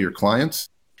 especially your clients,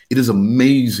 it is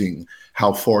amazing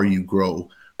how far you grow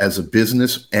as a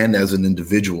business and as an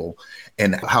individual,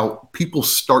 and how people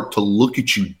start to look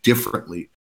at you differently.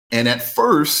 And at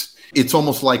first, it's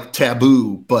almost like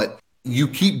taboo, but you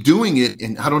keep doing it,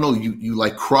 and I don't know, you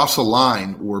like cross a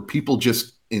line where people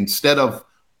just, instead of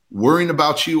worrying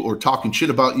about you or talking shit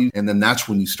about you, and then that's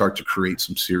when you start to create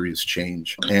some serious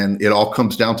change. And it all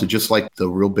comes down to just like the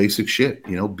real basic shit,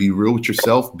 you know, be real with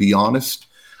yourself, be honest,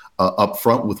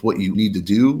 upfront with what you need to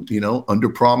do, you know, under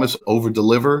promise, over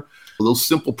deliver. Those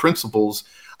simple principles,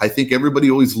 I think everybody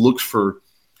always looks for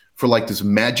like this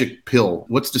magic pill.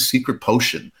 What's the secret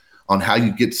potion on how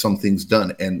you get some things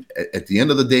done? And at the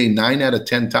end of the day, 9 out of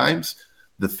 10 times,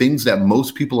 the things that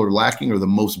most people are lacking are the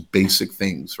most basic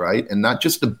things, right? And not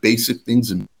just the basic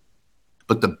things,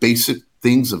 but the basic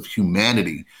things of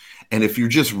humanity. And if you're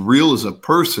just real as a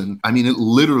person, I mean, it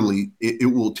literally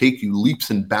will take you leaps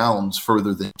and bounds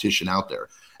further than competition out there.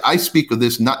 I speak of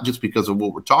this not just because of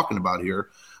what we're talking about here,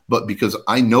 but because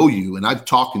I know you and I've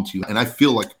talked to you, and I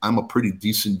feel like I'm a pretty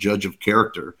decent judge of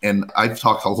character. And I've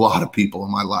talked to a lot of people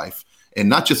in my life. And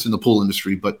not just in the pool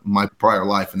industry, but my prior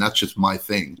life. And that's just my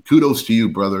thing. Kudos to you,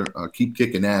 brother. Keep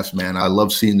kicking ass, man. I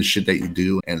love seeing the shit that you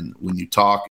do. And when you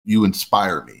talk, you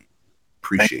inspire me.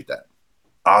 Appreciate that.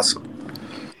 Awesome.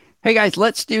 Hey, guys,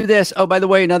 let's do this. Oh, by the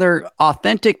way, another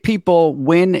authentic people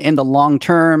win in the long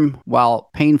term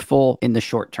while painful in the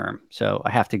short term. So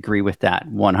I have to agree with that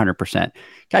 100%.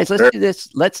 Guys, let's do this.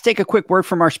 Let's take a quick word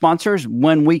from our sponsors.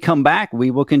 When we come back,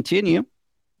 we will continue.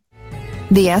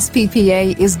 The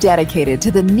SPPA is dedicated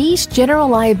to the niche general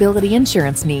liability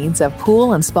insurance needs of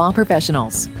pool and spa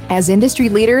professionals. As industry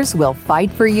leaders, we'll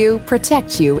fight for you,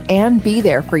 protect you, and be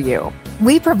there for you.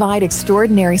 We provide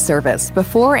extraordinary service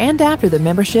before and after the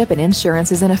membership and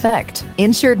insurance is in effect.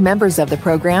 Insured members of the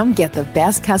program get the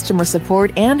best customer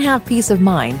support and have peace of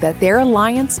mind that their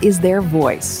alliance is their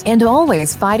voice and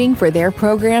always fighting for their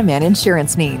program and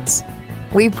insurance needs.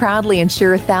 We proudly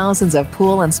insure thousands of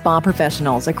pool and spa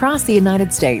professionals across the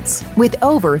United States. With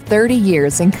over 30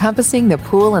 years encompassing the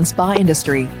pool and spa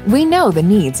industry, we know the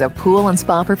needs of pool and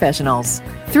spa professionals.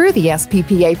 Through the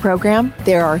SPPA program,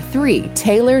 there are 3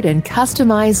 tailored and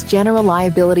customized general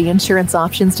liability insurance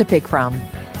options to pick from.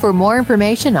 For more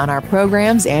information on our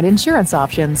programs and insurance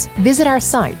options, visit our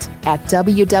site at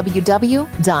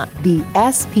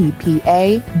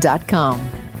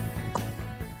www.thesppa.com.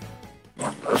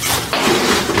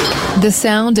 The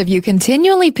sound of you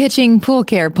continually pitching pool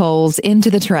care poles into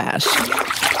the trash.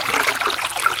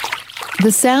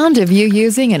 The sound of you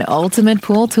using an Ultimate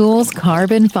Pool Tools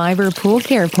carbon fiber pool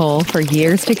care pole for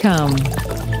years to come.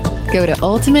 Go to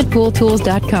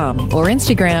ultimatepooltools.com or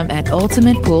Instagram at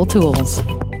ultimatepooltools.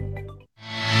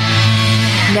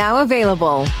 Now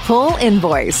available, Pool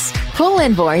Invoice. Pool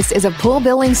Invoice is a pool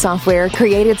billing software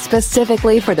created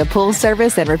specifically for the pool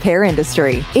service and repair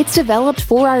industry. It's developed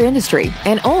for our industry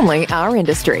and only our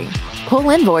industry.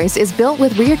 Pool Invoice is built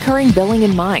with recurring billing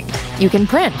in mind. You can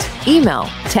print, email,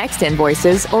 text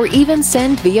invoices, or even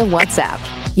send via WhatsApp.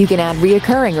 You can add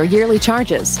reoccurring or yearly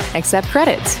charges, accept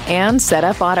credits, and set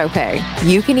up autopay.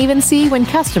 You can even see when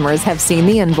customers have seen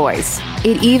the invoice.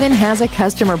 It even has a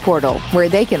customer portal where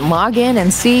they can log in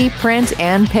and see, print,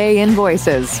 and pay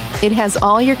invoices. It has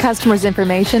all your customers'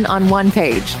 information on one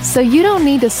page, so you don't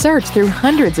need to search through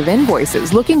hundreds of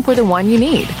invoices looking for the one you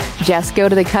need. Just go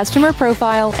to the customer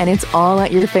profile and it's all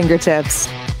at your fingertips.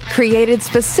 Created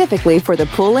specifically for the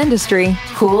pool industry,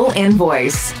 Pool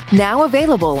Invoice. Now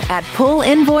available at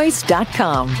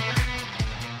poolinvoice.com.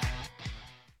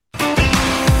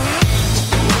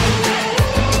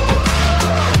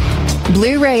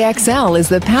 Blu-ray XL is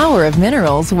the power of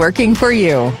minerals working for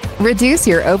you. Reduce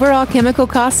your overall chemical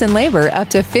costs and labor up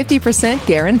to 50%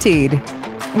 guaranteed.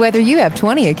 Whether you have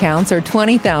 20 accounts or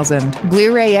 20,000,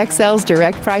 Blu-ray XL's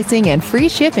direct pricing and free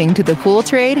shipping to the pool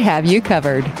trade have you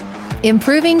covered.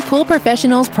 Improving pool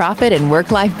professionals' profit and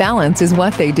work-life balance is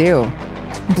what they do.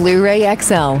 Blu-ray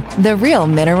XL, the real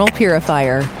mineral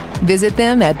purifier. Visit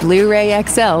them at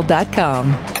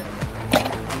BluRayXL.com.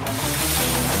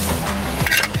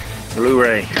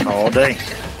 Blu-ray all day.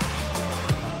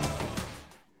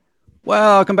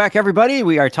 Welcome back, everybody.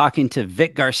 We are talking to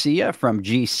Vic Garcia from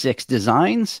G6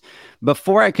 Designs.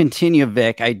 Before I continue,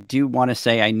 Vic, I do want to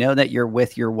say I know that you're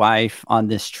with your wife on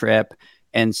this trip.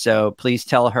 And so please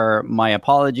tell her my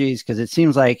apologies, because it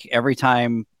seems like every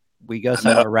time we go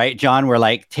somewhere, right, John, we're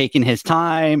like taking his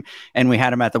time, and we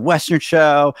had him at the Western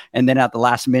show. And then at the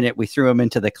last minute, we threw him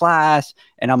into the class.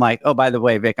 And I'm like, oh, by the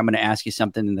way, Vic, I'm going to ask you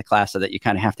something in the class so that you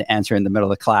kind of have to answer in the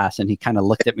middle of the class. And he kind of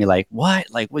looked at me like,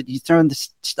 what? Like, what, you throwing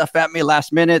this stuff at me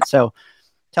last minute? So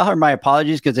tell her my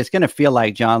apologies, because it's going to feel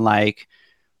like, John, like,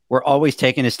 we're always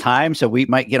taking his time, so we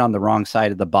might get on the wrong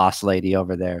side of the boss lady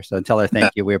over there. So tell her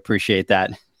thank you. We appreciate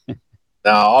that. No,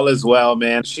 all is well,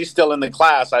 man. She's still in the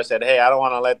class. I said, hey, I don't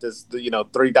want to let this,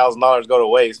 $3,000 go to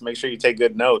waste. Make sure you take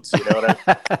good notes. You know what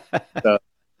I mean? So,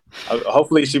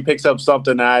 hopefully she picks up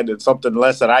something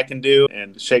less that I can do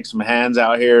and shake some hands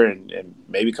out here and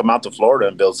maybe come out to Florida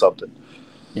and build something.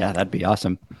 Yeah, that'd be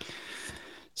awesome.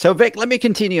 So, Vic, let me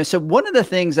continue. So one of the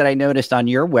things that I noticed on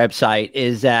your website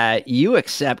is that you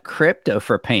accept crypto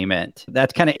for payment.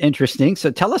 That's kind of interesting.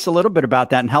 So tell us a little bit about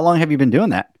that, and how long have you been doing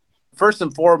that? First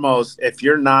and foremost, if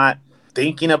you're not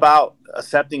thinking about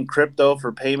accepting crypto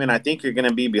for payment, I think you're going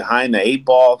to be behind the 8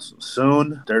 ball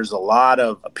soon. There's a lot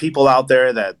of people out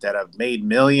there that have made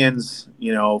millions,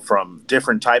 from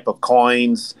different type of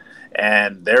coins.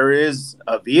 And there is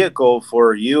a vehicle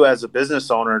for you as a business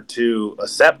owner to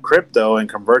accept crypto and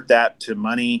convert that to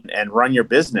money and run your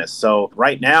business. So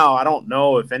right now, I don't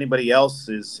know if anybody else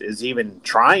is even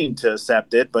trying to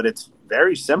accept it, but it's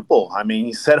very simple. I mean,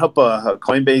 you set up a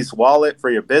Coinbase wallet for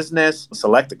your business,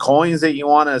 select the coins that you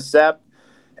want to accept,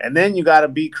 and then you got to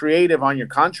be creative on your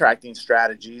contracting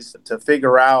strategies to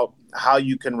figure out how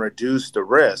you can reduce the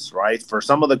risk, right? For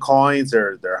some of the coins,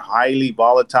 they're highly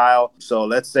volatile. So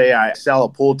let's say I sell a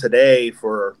pool today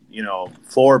for,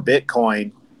 4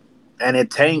 Bitcoin, and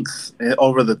it tanks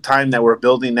over the time that we're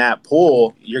building that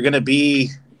pool. You're going to be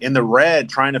in the red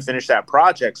trying to finish that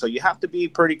project. So you have to be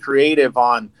pretty creative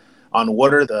on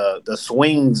what are the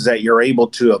swings that you're able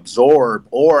to absorb,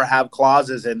 or have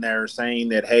clauses in there saying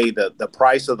that, hey, the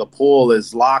price of the pool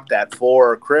is locked at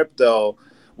 4 crypto,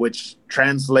 which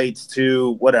translates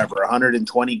to whatever,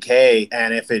 120K.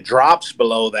 And if it drops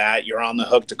below that, you're on the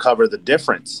hook to cover the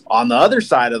difference. On the other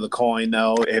side of the coin,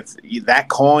 though, if that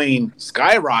coin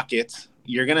skyrockets,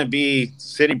 you're going to be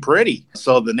sitting pretty.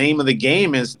 So the name of the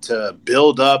game is to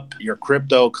build up your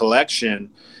crypto collection.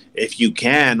 If you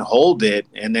can, hold it,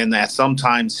 and then that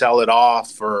sometimes sell it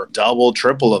off for double,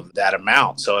 triple of that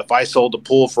amount. So if I sold a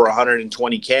pool for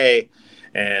 120K,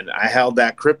 and I held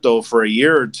that crypto for a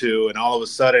year or two, and all of a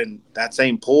sudden that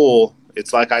same pool,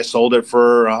 it's like I sold it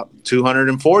for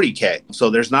 240K. So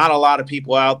there's not a lot of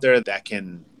people out there that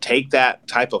can take that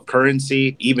type of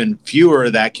currency, even fewer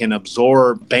that can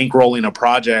absorb bankrolling a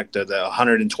project at the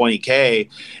 120K,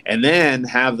 and then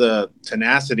have the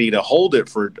tenacity to hold it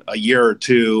for a year or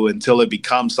two until it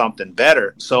becomes something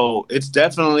better. So it's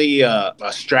definitely a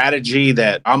strategy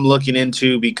that I'm looking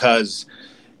into, because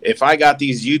if I got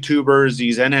these YouTubers,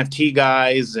 these NFT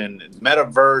guys and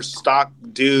metaverse stock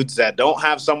dudes that don't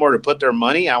have somewhere to put their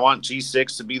money, I want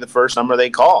G6 to be the first number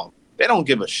they call. They don't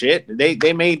give a shit.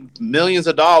 They made millions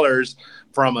of dollars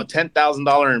from a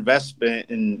 $10,000 investment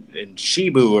in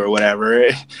Shibu or whatever.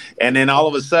 And then all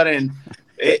of a sudden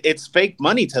it's fake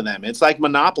money to them. It's like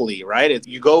Monopoly, right?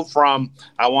 You go from,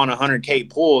 I want a 100K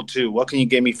pool to what can you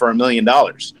give me for $1 million,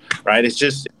 right? It's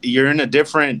just, you're in a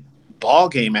different ball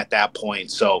game at that point.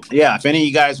 So yeah, if any of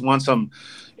you guys want some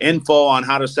info on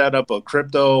how to set up a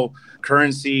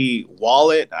cryptocurrency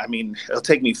wallet, I mean, it'll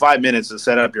take me 5 minutes to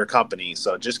set up your company.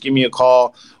 So just give me a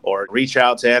call or reach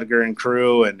out to Edgar and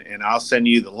crew, and I'll send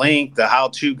you the link, the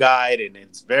how-to guide, and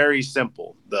it's very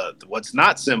simple. What's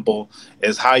not simple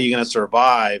is how you're going to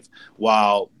survive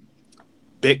while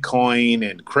Bitcoin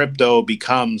and crypto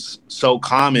becomes so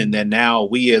common that now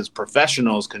we as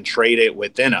professionals can trade it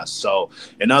within us. So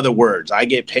in other words, I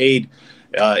get paid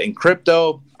in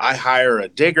crypto. I hire a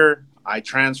digger. I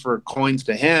transfer coins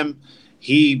to him.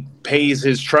 He pays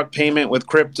his truck payment with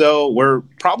crypto. We're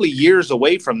probably years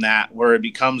away from that, where it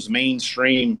becomes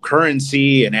mainstream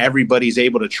currency and everybody's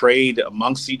able to trade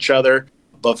amongst each other.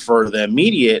 But for the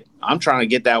immediate, I'm trying to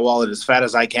get that wallet as fat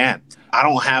as I can. I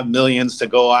don't have millions to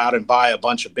go out and buy a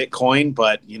bunch of Bitcoin,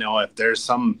 but if there's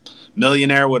some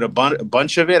millionaire with a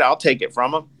bunch of it, I'll take it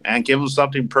from him and give him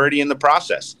something pretty in the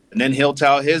process. And then he'll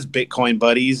tell his Bitcoin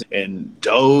buddies in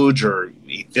Doge or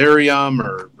Ethereum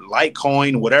or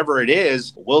Litecoin, whatever it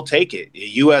is, we'll take it.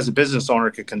 You as a business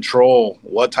owner can control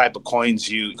what type of coins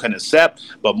you can accept,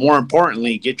 but more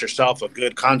importantly, get yourself a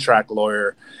good contract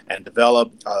lawyer and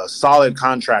develop a solid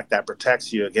contract that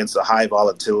protects you against the high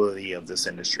volatility of this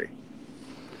industry.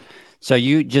 So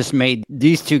you just made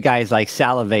these two guys like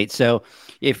salivate. So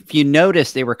if you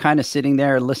notice, they were kind of sitting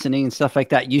there listening and stuff like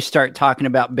that. You start talking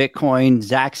about Bitcoin.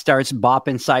 Zach starts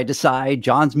bopping side to side.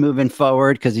 John's moving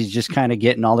forward because he's just kind of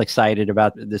getting all excited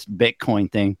about this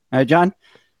Bitcoin thing. All right, John?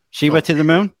 Shiba to the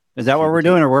moon? Is that what we're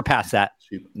doing, or we're past that?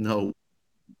 No.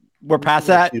 We're past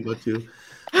that? Shiba too.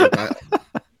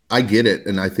 I get it.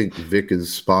 And I think Vic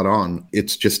is spot on.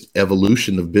 It's just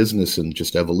evolution of business and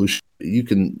just evolution. You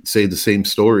can say the same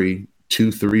story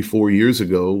 2, 3, 4 years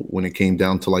ago when it came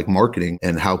down to like marketing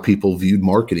and how people viewed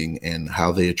marketing and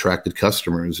how they attracted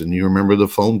customers. And you remember the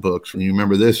phone books, and you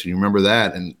remember this, and you remember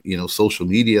that. And, social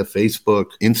media, Facebook,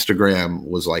 Instagram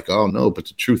was like, oh no, but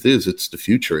the truth is it's the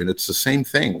future, and it's the same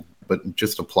thing, but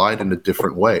just applied in a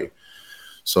different way.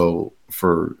 So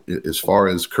for as far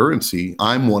as currency,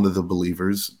 I'm one of the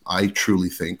believers. I truly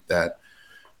think that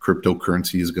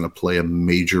cryptocurrency is going to play a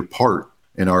major part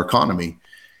in our economy.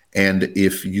 And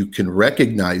if you can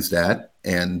recognize that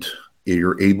and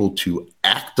you're able to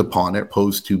act upon it,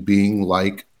 opposed to being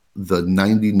like the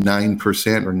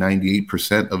 99% or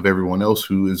 98% of everyone else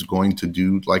who is going to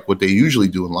do like what they usually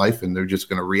do in life, and they're just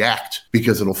going to react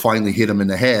because it'll finally hit them in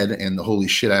the head and the holy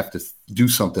shit, I have to do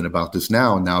something about this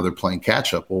now. And now they're playing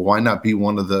catch up. Well, why not be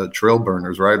one of the trail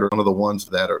burners, right? Or one of the ones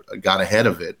that got ahead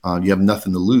of it. You have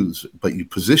nothing to lose, but you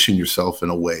position yourself in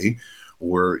a way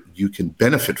where you can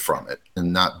benefit from it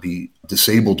and not be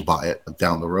disabled by it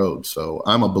down the road. So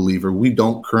I'm a believer. We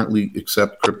don't currently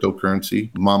accept cryptocurrency.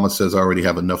 Mama says I already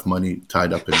have enough money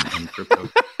tied up in crypto.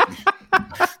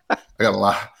 I got a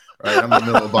lot. Right, I'm in the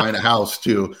middle of buying a house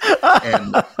too,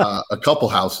 and a couple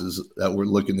houses that we're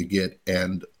looking to get.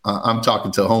 And I'm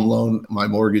talking to home loan, my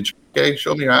mortgage. Okay,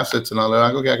 show me your assets and all that.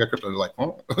 I go, okay, I got crypto. They're like,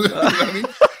 oh, you know what I mean?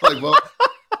 Like, well,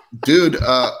 dude,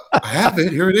 I have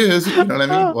it. Here it is. You know what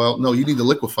I mean? Well, no, you need to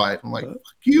liquefy it. I'm like, fuck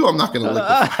you, I'm not going to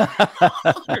liquefy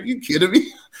it. Are you kidding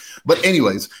me? But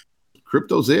anyways,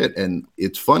 crypto's it. And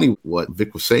it's funny what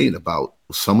Vic was saying about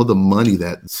some of the money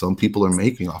that some people are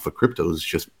making off of crypto is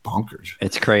just bonkers.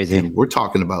 It's crazy. And we're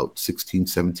talking about 16,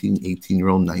 17,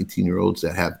 18-year-old, 19-year-olds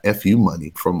that have FU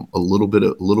money from a little bit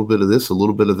of this, a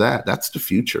little bit of that. That's the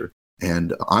future.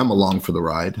 And I'm along for the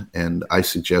ride. And I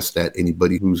suggest that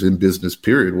anybody who's in business,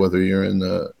 period, whether you're in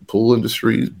the pool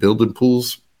industry, building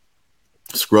pools,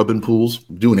 scrubbing pools,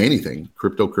 doing anything,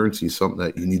 cryptocurrency is something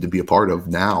that you need to be a part of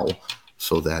now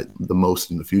so that the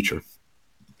most in the future.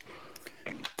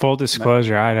 Full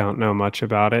disclosure, I don't know much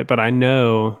about it, but I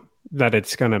know that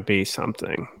it's going to be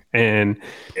something. And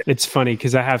it's funny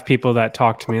because I have people that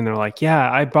talk to me and they're like,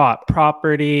 yeah, I bought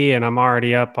property and I'm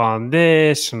already up on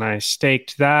this and I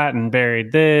staked that and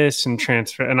buried this and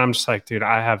transfer. And I'm just like, dude,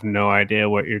 I have no idea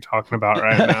what you're talking about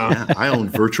right now. Yeah, I own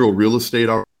virtual real estate.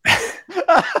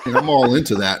 And I'm all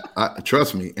into that.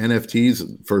 Trust me,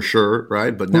 NFTs for sure,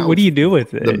 right? But now what do you do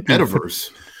with it? The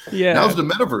metaverse. Yeah. Now's the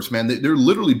metaverse, man. They're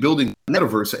literally building a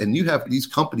metaverse, and you have these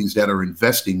companies that are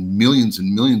investing millions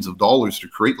and millions of dollars to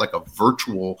create like a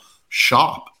virtual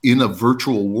shop in a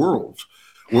virtual world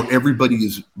where everybody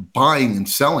is buying and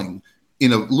selling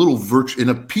in a little in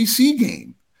a PC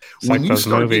game. It's when like you those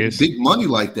start movies. getting big money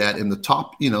like that, and the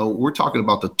top, we're talking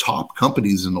about the top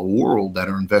companies in the world that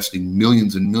are investing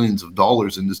millions and millions of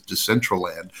dollars in this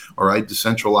Decentraland, all right,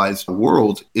 decentralized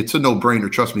world. It's a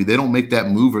no-brainer. Trust me, they don't make that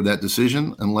move or that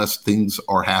decision unless things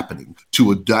are happening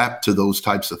to adapt to those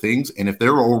types of things. And if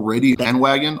they're already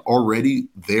bandwagon, already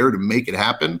there to make it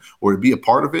happen or to be a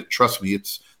part of it, trust me,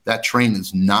 that train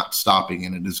is not stopping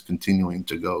and it is continuing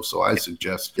to go. So I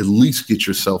suggest at least get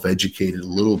yourself educated a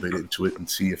little bit into it and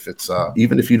see if it's,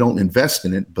 even if you don't invest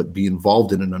in it, but be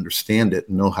involved in it and understand it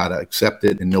and know how to accept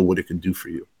it and know what it can do for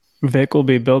you. Vic will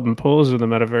be building pools with the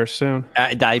metaverse soon.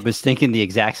 I was thinking the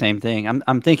exact same thing.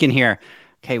 I'm thinking here,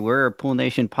 okay, we're a Pool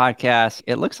Nation podcast.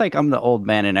 It looks like I'm the old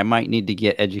man and I might need to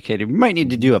get educated. We might need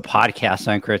to do a podcast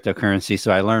on cryptocurrency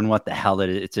so I learn what the hell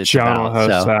it's John about. will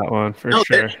host that one for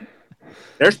sure.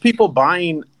 There's people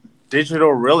buying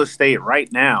digital real estate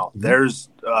right now. There's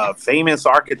famous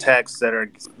architects that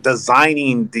are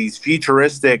designing these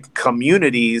futuristic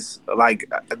communities. Like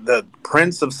the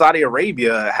Prince of Saudi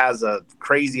Arabia has a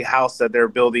crazy house that they're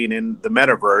building in the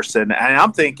metaverse. And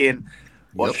I'm thinking,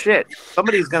 well, shit,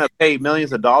 somebody's going to pay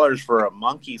millions of dollars for a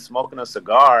monkey smoking a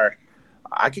cigar.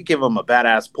 I could give them a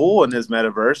badass pool in this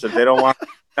metaverse if they don't want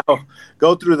to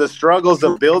go through the struggles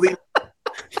of building.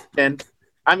 And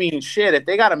I mean, shit, if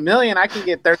they got $1 million, I can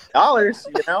get $30,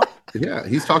 Yeah,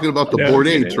 he's talking about the Bored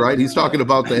Apes, right? He's talking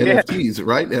about the NFTs,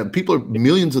 right? And people are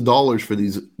millions of dollars for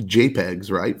these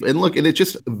JPEGs, right? And look, and it's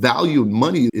just value.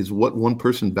 Money is what one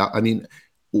person,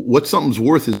 what something's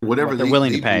worth is whatever they're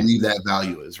willing to pay. Believe that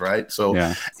value is, right? So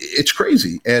it's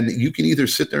crazy. And you can either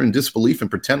sit there in disbelief and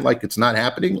pretend like it's not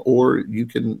happening, or you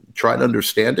can try to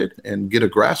understand it and get a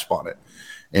grasp on it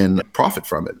and profit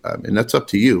from it. I mean, that's up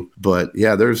to you. But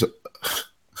yeah,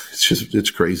 it's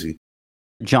crazy.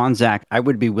 John, Zach, I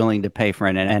would be willing to pay for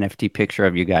an NFT picture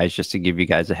of you guys just to give you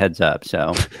guys a heads up.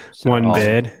 So one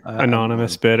bid,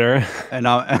 anonymous bidder, and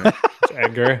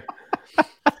Edgar.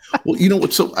 Well,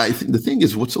 I think the thing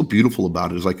is, what's so beautiful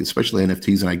about it is, like, especially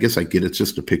NFTs, and I guess I get it's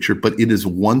just a picture, but it is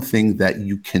one thing that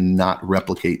you cannot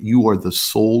replicate. You are the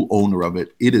sole owner of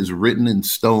it. It is written in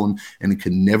stone and it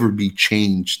can never be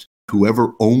changed.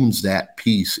 Whoever owns that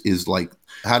piece is like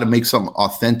how to make something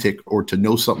authentic, or to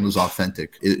know something is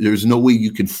authentic. There's no way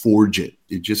you can forge it.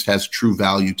 It just has true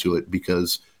value to it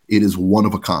because it is one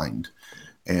of a kind.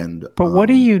 But what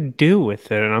do you do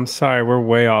with it? And I'm sorry, we're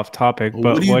way off topic,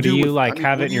 but what do you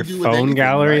have it in your phone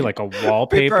gallery, right? Like a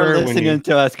wallpaper? People are listening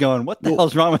to us going, what the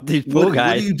hell's wrong with these pool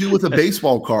guys? What do you do with a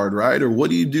baseball card, right? Or what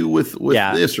do you do with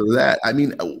this or that? I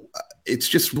mean, it's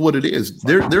just what it is.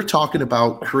 They're talking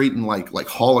about creating like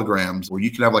holograms where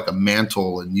you can have like a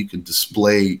mantle and you can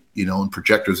display, and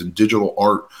projectors and digital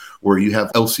art where you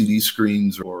have LCD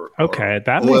screens or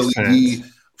that makes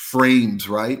sense. Frames,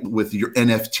 right, with your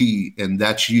NFT, and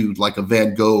that's you, like a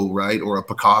Van Gogh, right, or a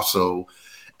Picasso.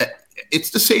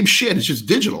 It's the same shit. It's just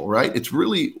digital, right? It's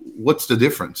really, what's the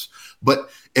difference? But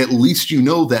at least you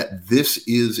know that this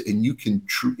is, and you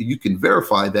can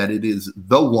verify that it is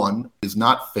the one, is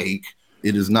not fake.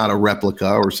 It is not a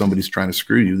replica or somebody's trying to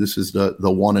screw you. This is the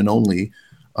one and only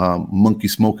monkey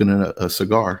smoking a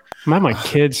cigar. My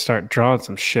kids start drawing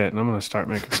some shit, and I'm going to start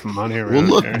making some money around Well,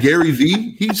 look, here. Gary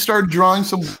Vee, he started drawing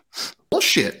some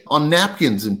bullshit on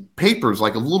napkins and papers,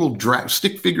 like a little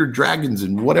stick figure dragons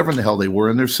and whatever the hell they were,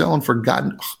 and they're selling for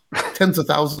tens of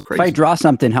thousands. Crazy. If I draw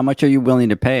something, how much are you willing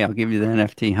to pay? I'll give you the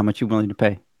NFT. How much are you willing to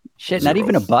pay? Shit, not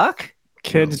even $1?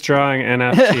 Kids drawing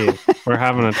NFT. We're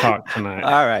having a talk tonight.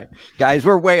 All right, guys,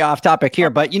 we're way off topic here,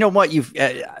 but you know what? You've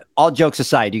all jokes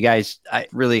aside, you guys, I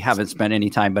really haven't spent any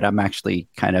time, but I'm actually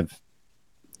kind of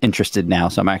interested now,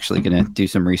 so I'm actually going to do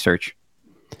some research.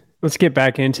 Let's get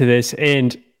back into this,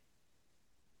 and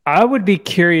I would be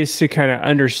curious to kind of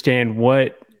understand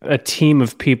what a team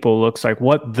of people looks like,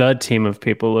 what the team of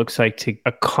people looks like to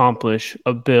accomplish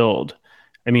a build.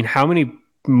 I mean, how many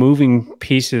moving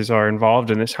pieces are involved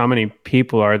in this? How many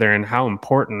people are there, and how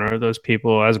important are those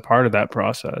people as a part of that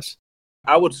process?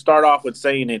 I would start off with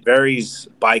saying it varies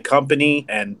by company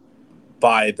and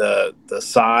by the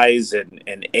size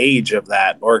and age of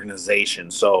that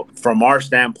organization. So from our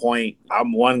standpoint,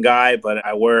 I'm one guy, but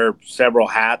I wear several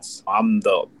hats. I'm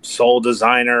the sole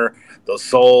designer, the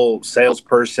sole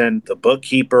salesperson, the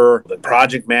bookkeeper, the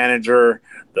project manager,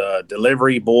 the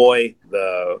delivery boy,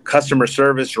 the customer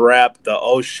service rep, the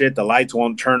oh shit, the lights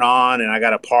won't turn on and I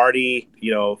got a party,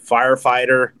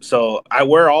 firefighter. So I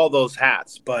wear all those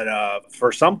hats. But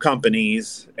for some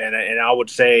companies, and I would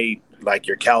say like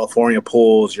your California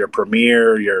Pools, your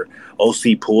Premier, your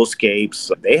OC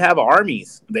Poolscapes, they have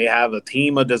armies. They have a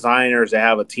team of designers. They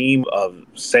have a team of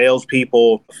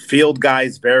salespeople. Field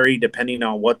guys vary depending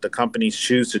on what the companies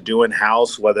choose to do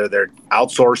in-house, whether they're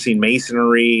outsourcing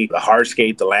masonry, the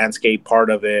hardscape, the landscape part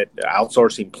of it,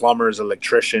 outsourcing plumbers,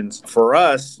 electricians. For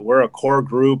us, we're a core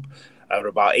group of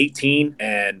about 18,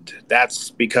 and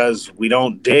that's because we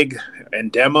don't dig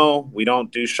and demo. We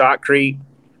don't do shotcrete.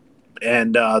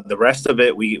 And the rest of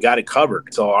it, we got it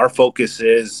covered. So our focus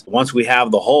is once we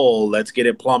have the hole, let's get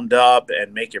it plumbed up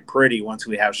and make it pretty once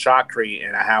we have shotcrete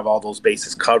and I have all those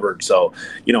bases covered. So,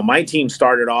 my team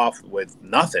started off with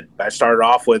nothing. I started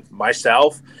off with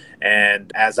myself.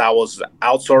 And as I was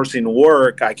outsourcing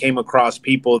work, I came across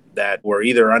people that were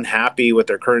either unhappy with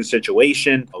their current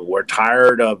situation, were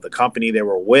tired of the company they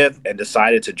were with, and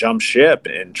decided to jump ship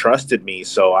and trusted me.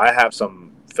 So I have some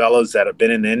fellas that have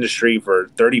been in the industry for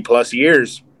 30 plus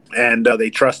years, and they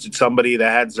trusted somebody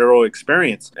that had zero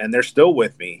experience, and they're still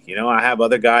with me. I have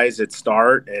other guys that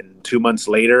start and 2 months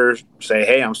later say,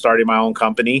 hey, I'm starting my own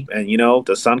company. And,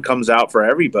 the sun comes out for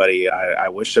everybody. I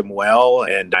wish them well,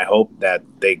 and I hope that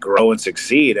they grow and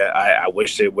succeed. I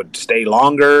wish they would stay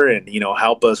longer and,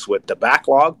 help us with the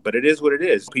backlog, but it is what it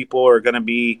is. People are going to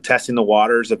be testing the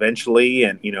waters eventually,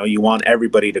 and, you want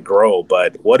everybody to grow.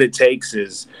 But what it takes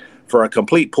is, for a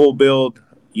complete pool build,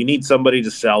 you need somebody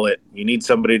to sell it. You need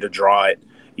somebody to draw it.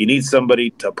 You need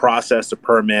somebody to process the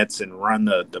permits and run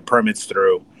the permits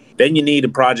through. Then you need a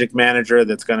project manager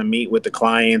that's going to meet with the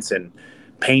clients and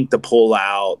paint the pool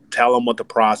out, tell them what the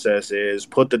process is,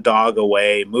 put the dog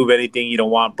away, move anything you don't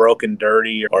want broken,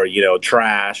 dirty, or,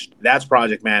 trashed. That's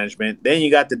project management. Then you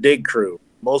got the dig crew.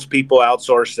 Most people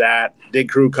outsource that. Dig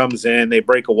crew comes in, they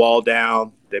break a wall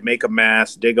down, they make a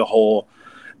mess, dig a hole.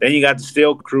 Then you got the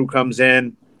steel crew comes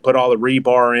in, put all the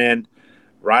rebar in.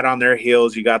 Right on their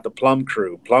heels, you got the plumb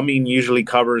crew. Plumbing usually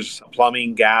covers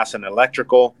plumbing, gas, and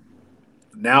electrical.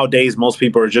 Nowadays, most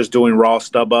people are just doing raw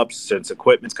stub-ups since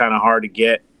equipment's kind of hard to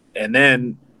get. And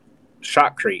then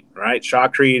shotcrete, right?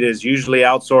 Shotcrete is usually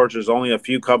outsourced. There's only a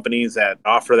few companies that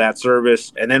offer that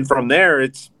service. And then from there,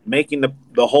 it's making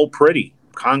the hole pretty.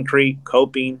 Concrete,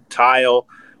 coping, tile,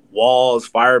 walls,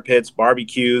 fire pits,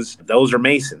 barbecues. Those are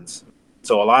masons.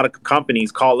 So a lot of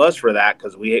companies call us for that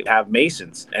because we have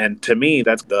masons. And to me,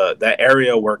 that's the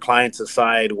area where clients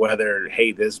decide whether,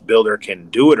 hey, this builder can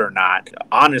do it or not.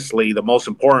 Honestly, the most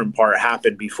important part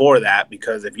happened before that,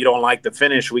 because if you don't like the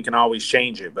finish, we can always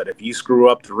change it. But if you screw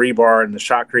up the rebar and the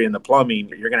shotcrete and the plumbing,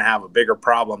 you're going to have a bigger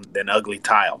problem than ugly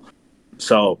tile.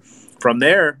 So from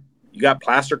there, you got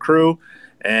plaster crew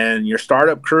and your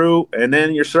startup crew and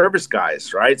then your service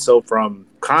guys, right? So from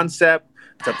concept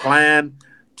to plan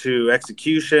to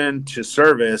execution to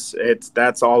service,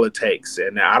 that's all it takes.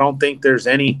 And I don't think there's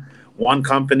any one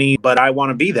company, but I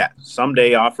want to be that.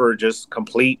 Someday offer just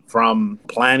complete from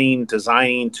planning,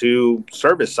 designing to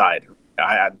service side.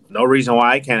 I have no reason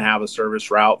why I can't have a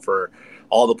service route for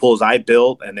all the pools I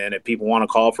built. And then if people want to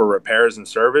call for repairs and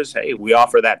service, hey, we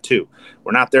offer that too.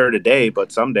 We're not there today,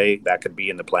 but someday that could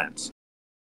be in the plans.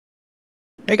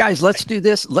 Hey guys, let's do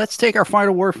this. Let's take our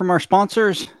final word from our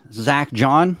sponsors, Zach,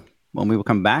 John. When we will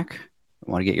come back, I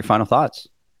want to get your final thoughts.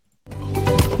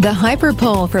 The Hyper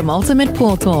Pole from Ultimate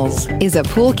Pool Tools is a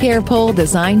pool care pole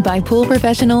designed by pool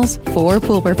professionals for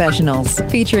pool professionals,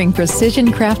 featuring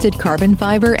precision-crafted carbon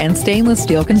fiber and stainless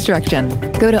steel construction.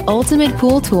 Go to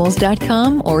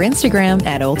ultimatepooltools.com or Instagram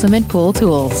at Ultimate Pool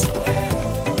Tools.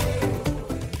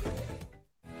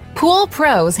 Pool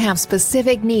pros have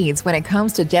specific needs when it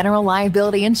comes to general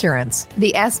liability insurance.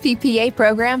 The SPPA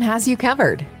program has you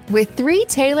covered. With 3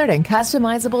 tailored and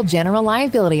customizable general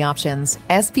liability options,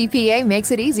 SPPA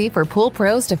makes it easy for pool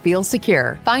pros to feel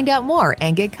secure. Find out more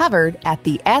and get covered at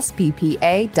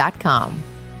thesppa.com.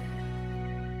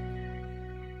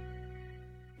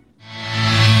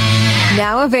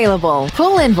 Now available,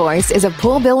 Pool Invoice is a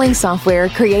pool billing software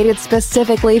created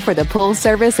specifically for the pool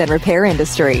service and repair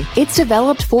industry. It's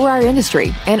developed for our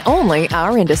industry and only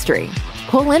our industry.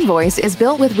 Pool Invoice is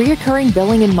built with recurring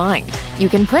billing in mind. You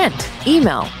can print,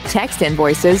 email, text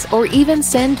invoices, or even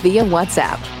send via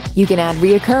WhatsApp. You can add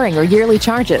reoccurring or yearly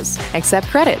charges, accept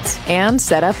credits, and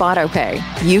set up autopay.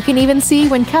 You can even see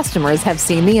when customers have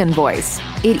seen the invoice.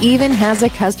 It even has a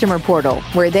customer portal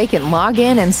where they can log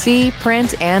in and see,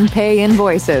 print, and pay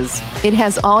invoices. It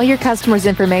has all your customers'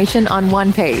 information on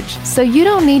one page, so you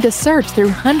don't need to search through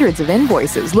hundreds of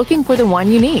invoices looking for the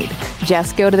one you need.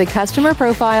 Just go to the customer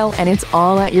profile and it's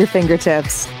all at your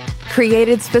fingertips.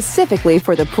 Created specifically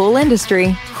for the pool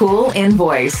industry, Pool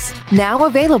Invoice. Now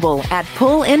available at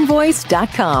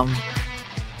poolinvoice.com.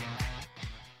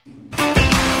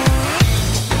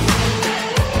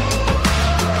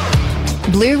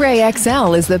 Blu-ray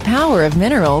XL is the power of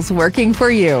minerals working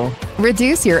for you.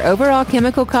 Reduce your overall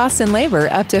chemical costs and labor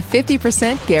up to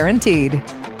 50% guaranteed.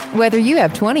 Whether you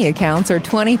have 20 accounts or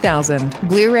 20,000,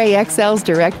 Blu-ray XL's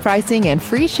direct pricing and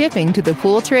free shipping to the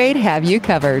pool trade have you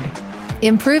covered.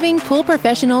 Improving pool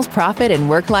professionals' profit and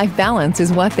work-life balance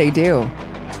is what they do.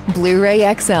 Blu-ray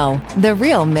XL, the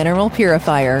real mineral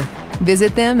purifier.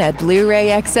 Visit them at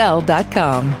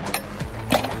BluRayXL.com.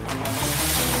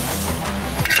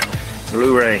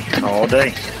 Blu-ray all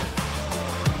day.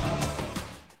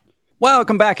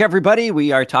 Welcome back, everybody.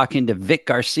 We are talking to Vic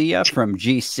Garcia from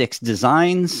G6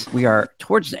 Designs. We are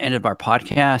towards the end of our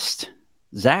podcast.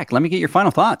 Zach, let me get your final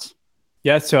thoughts.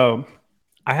 Yeah, so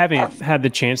I haven't had the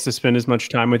chance to spend as much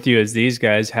time with you as these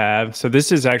guys have. So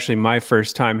this is actually my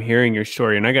first time hearing your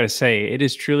story. And I got to say, it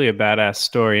is truly a badass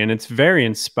story and it's very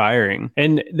inspiring.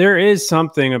 And there is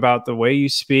something about the way you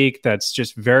speak that's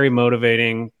just very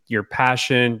motivating. Your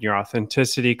passion, your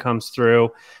authenticity comes through.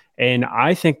 And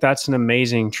I think that's an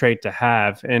amazing trait to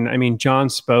have. And I mean, John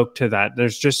spoke to that.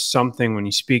 There's just something when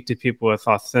you speak to people with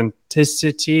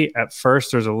authenticity, at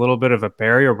first, there's a little bit of a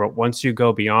barrier, but once you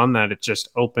go beyond that, it just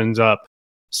opens up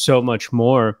so much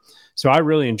more. So I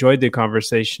really enjoyed the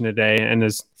conversation today. And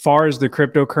as far as the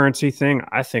cryptocurrency thing,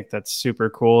 I think that's super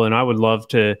cool. And I would love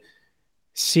to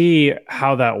see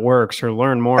how that works or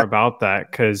learn more about that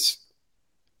because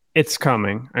it's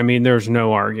coming. I mean, there's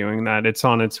no arguing that it's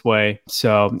on its way.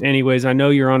 So anyways, I know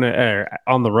you're on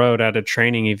the road at a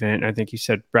training event. I think you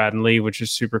said Brad and Lee, which is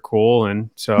super cool. And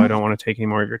so I don't want to take any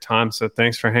more of your time. So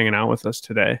thanks for hanging out with us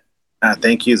today.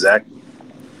 Thank you, Zach.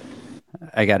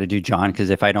 I got to do John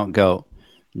because if I don't go,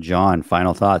 John,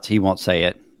 final thoughts, he won't say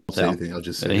it. Say anything. I'll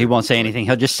just say he won't say anything.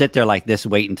 He'll just sit there like this,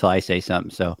 wait until I say something.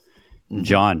 So,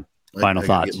 John, final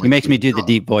thoughts. He makes me do the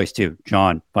deep voice too.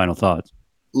 John, final thoughts.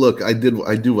 Look, I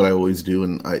do what I always do,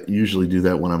 and I usually do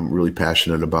that when I'm really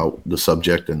passionate about the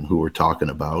subject and who we're talking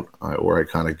about, or I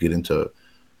kind of get into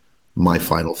my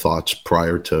final thoughts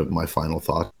prior to my final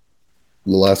thought.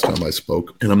 The last time I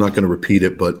spoke, and I'm not going to repeat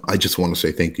it, but I just want to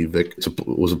say thank you, Vic. It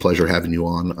was a pleasure having you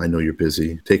on. I know you're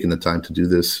busy. Taking the time to do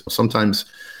this sometimes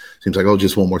seems like, oh,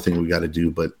 just one more thing we got to do.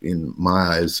 But in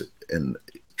my eyes, and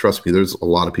trust me, there's a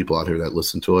lot of people out here that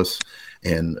listen to us,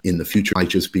 and in the future might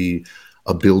just be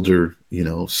a builder,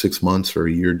 6 months or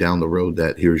a year down the road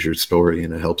that hears your story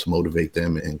and it helps motivate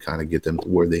them and kind of get them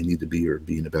where they need to be or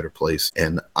be in a better place.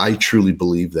 And I truly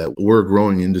believe that we're a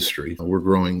growing industry. We're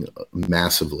growing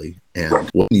massively. And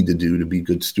what we need to do to be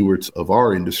good stewards of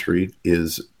our industry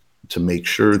is to make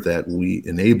sure that we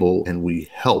enable and we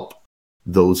help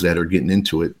those that are getting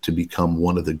into it to become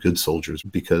one of the good soldiers,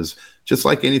 because just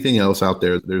like anything else out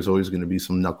there, there's always going to be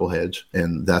some knuckleheads,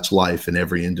 and that's life in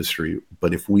every industry.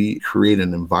 But if we create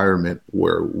an environment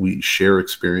where we share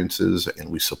experiences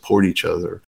and we support each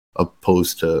other,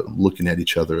 opposed to looking at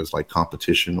each other as like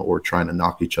competition or trying to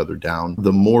knock each other down,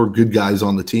 the more good guys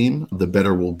on the team, the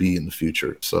better we'll be in the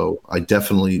future. So I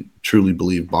definitely truly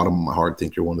believe, bottom of my heart,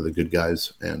 think you're one of the good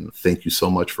guys, and thank you so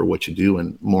much for what you do.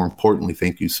 And more importantly,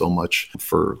 thank you so much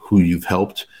for who you've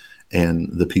helped and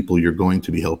the people you're going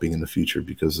to be helping in the future,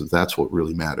 because that's what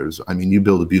really matters. I mean, you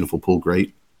build a beautiful pool,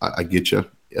 great. I get you.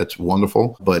 It's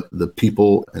wonderful. But the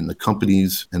people and the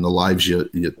companies and the lives you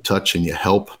touch and you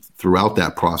help throughout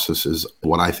that process is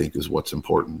what I think is what's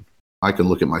important. I can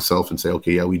look at myself and say,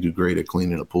 okay, yeah, we do great at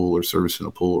cleaning a pool or servicing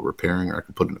a pool or repairing, or I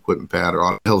can put an equipment pad, or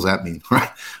what the hell does that mean? Right?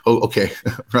 Oh, okay.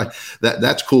 Right.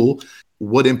 That's cool.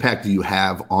 What impact do you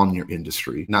have on your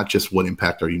industry? Not just what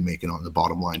impact are you making on the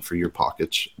bottom line for your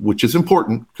pockets, which is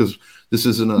important because this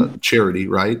isn't a charity,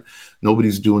 right?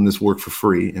 Nobody's doing this work for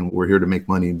free, and we're here to make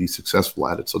money and be successful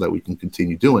at it so that we can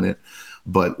continue doing it.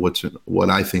 But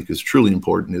what I think is truly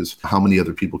important is how many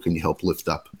other people can you help lift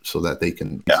up so that they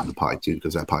can get the pie too,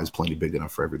 because that pie is plenty big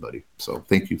enough for everybody. So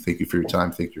thank you. Thank you for your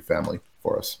time. Thank your family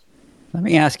for us. Let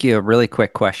me ask you a really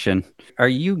quick question. Are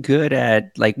you good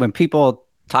at, like, when people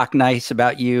talk nice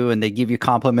about you and they give you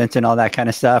compliments and all that kind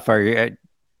of stuff, are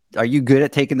you good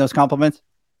at taking those compliments?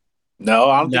 No,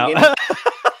 I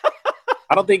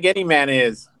don't think any man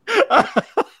is.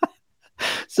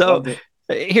 So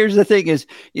here's the thing is,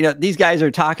 these guys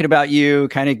are talking about you,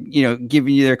 kind of,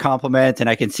 giving you their compliments. And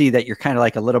I can see that you're kind of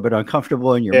like a little bit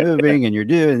uncomfortable and you're moving and you're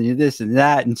doing this and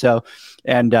that. And so,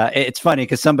 it's funny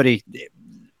because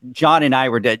John and I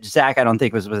were dead. Zach, I don't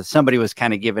think was somebody was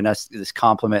kind of giving us this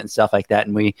compliment and stuff like that.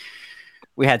 And we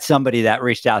had somebody that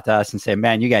reached out to us and said,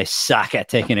 man, you guys suck at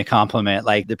taking a compliment.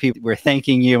 Like the people were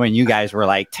thanking you and you guys were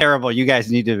like terrible. You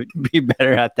guys need to be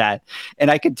better at that. And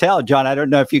I could tell, John, I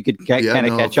don't know if you could catch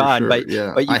on, sure. but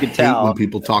you could tell when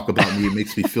people talk about me, it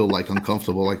makes me feel like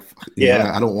uncomfortable. Like,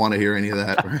 I don't want to hear any of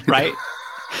that. Right.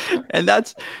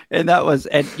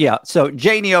 So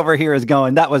Janie over here is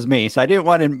going, that was me. So I didn't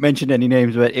want to mention any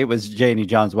names, but it was Janie,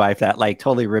 John's wife, that like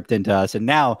totally ripped into us. And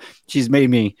now she's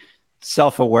made me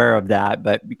self-aware of that,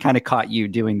 but we kind of caught you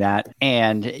doing that.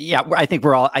 And I think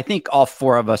all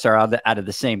four of us are out of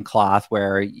the same cloth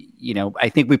where, I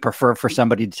think we prefer for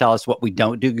somebody to tell us what we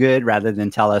don't do good rather than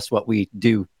tell us what we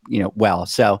do, well.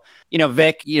 So,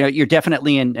 Vic, you're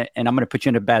definitely in, and I'm going to put you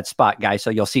in a bad spot, guys. So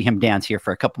you'll see him dance here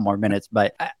for a couple more minutes,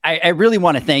 but I really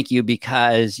want to thank you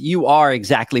because you are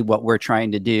exactly what we're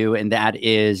trying to do. And that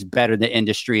is better the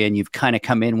industry. And you've kind of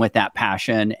come in with that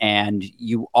passion and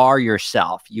you are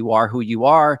yourself. You are who you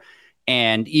are.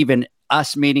 And even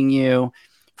us meeting you,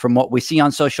 from what we see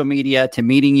on social media to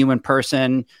meeting you in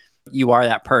person, you are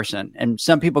that person. And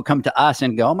some people come to us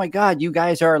and go, oh my God, you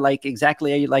guys are like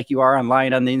exactly like you are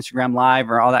online on the Instagram Live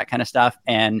or all that kind of stuff.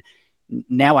 And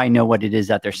now I know what it is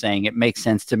that they're saying. It makes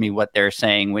sense to me what they're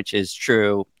saying, which is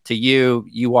true to you.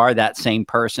 You are that same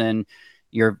person.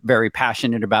 You're very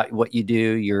passionate about what you do.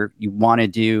 You want to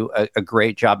do a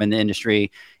great job in the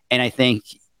industry. And I think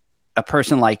a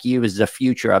person like you is the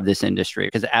future of this industry,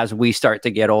 because as we start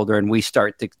to get older and we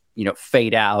start to,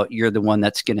 fade out, you're the one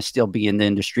that's going to still be in the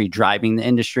industry, driving the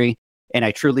industry. And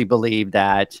I truly believe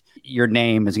that your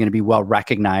name is going to be well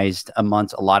recognized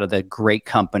amongst a lot of the great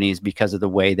companies because of the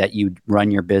way that you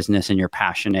run your business and you're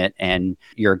passionate and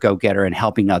you're a go-getter and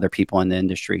helping other people in the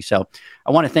industry. So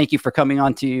I want to thank you for coming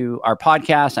on to our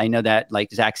podcast. I know that,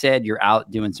 like Zach said, you're out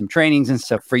doing some trainings. And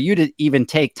so for you to even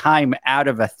take time out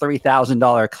of a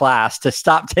 $3,000 class to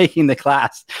stop taking the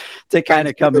class to kind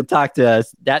of come and talk to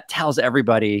us, that tells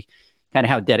everybody kind of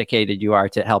how dedicated you are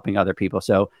to helping other people.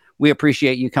 So we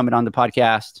appreciate you coming on the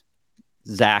podcast.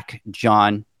 Zach,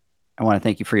 John, I want to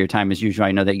thank you for your time as usual.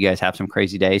 I know that you guys have some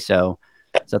crazy days. So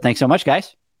thanks so much,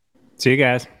 guys. See you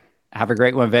guys. Have a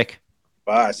great one, Vic.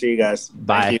 Bye. See you guys.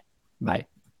 Bye. Bye.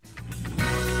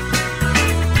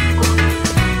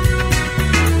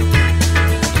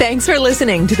 Thanks for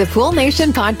listening to the Pool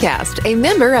Nation podcast, a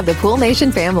member of the Pool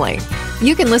Nation family.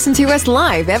 You can listen to us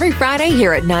live every Friday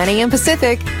here at 9 a.m.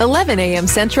 Pacific, 11 a.m.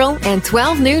 Central, and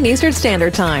 12 noon Eastern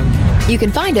Standard Time. You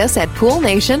can find us at Pool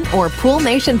Nation or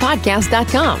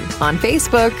PoolNationPodcast.com, on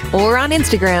Facebook, or on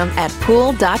Instagram at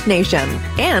Pool.Nation.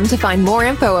 And to find more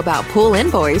info about Pool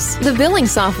Invoice, the billing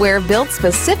software built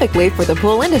specifically for the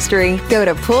pool industry, go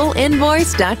to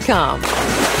PoolInvoice.com.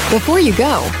 Before you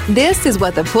go, this is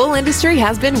what the pool industry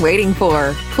has been waiting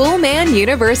for.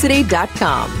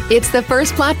 PoolManUniversity.com. It's the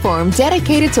first platform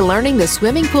dedicated to learning the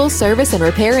swimming pool service and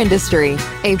repair industry.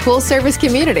 A pool service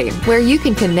community where you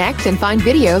can connect and find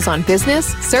videos on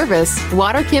business, service,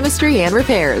 water chemistry, and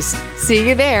repairs. See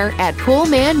you there at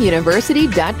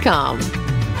PoolManUniversity.com.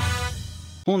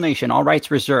 Pool Nation, all rights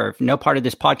reserved. No part of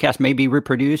this podcast may be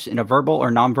reproduced in a verbal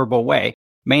or nonverbal way.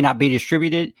 May not be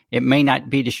distributed. It may not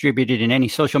be distributed in any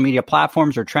social media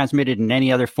platforms or transmitted in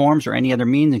any other forms or any other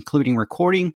means, including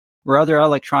recording or other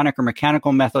electronic or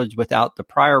mechanical methods without the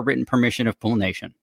prior written permission of Pool Nation.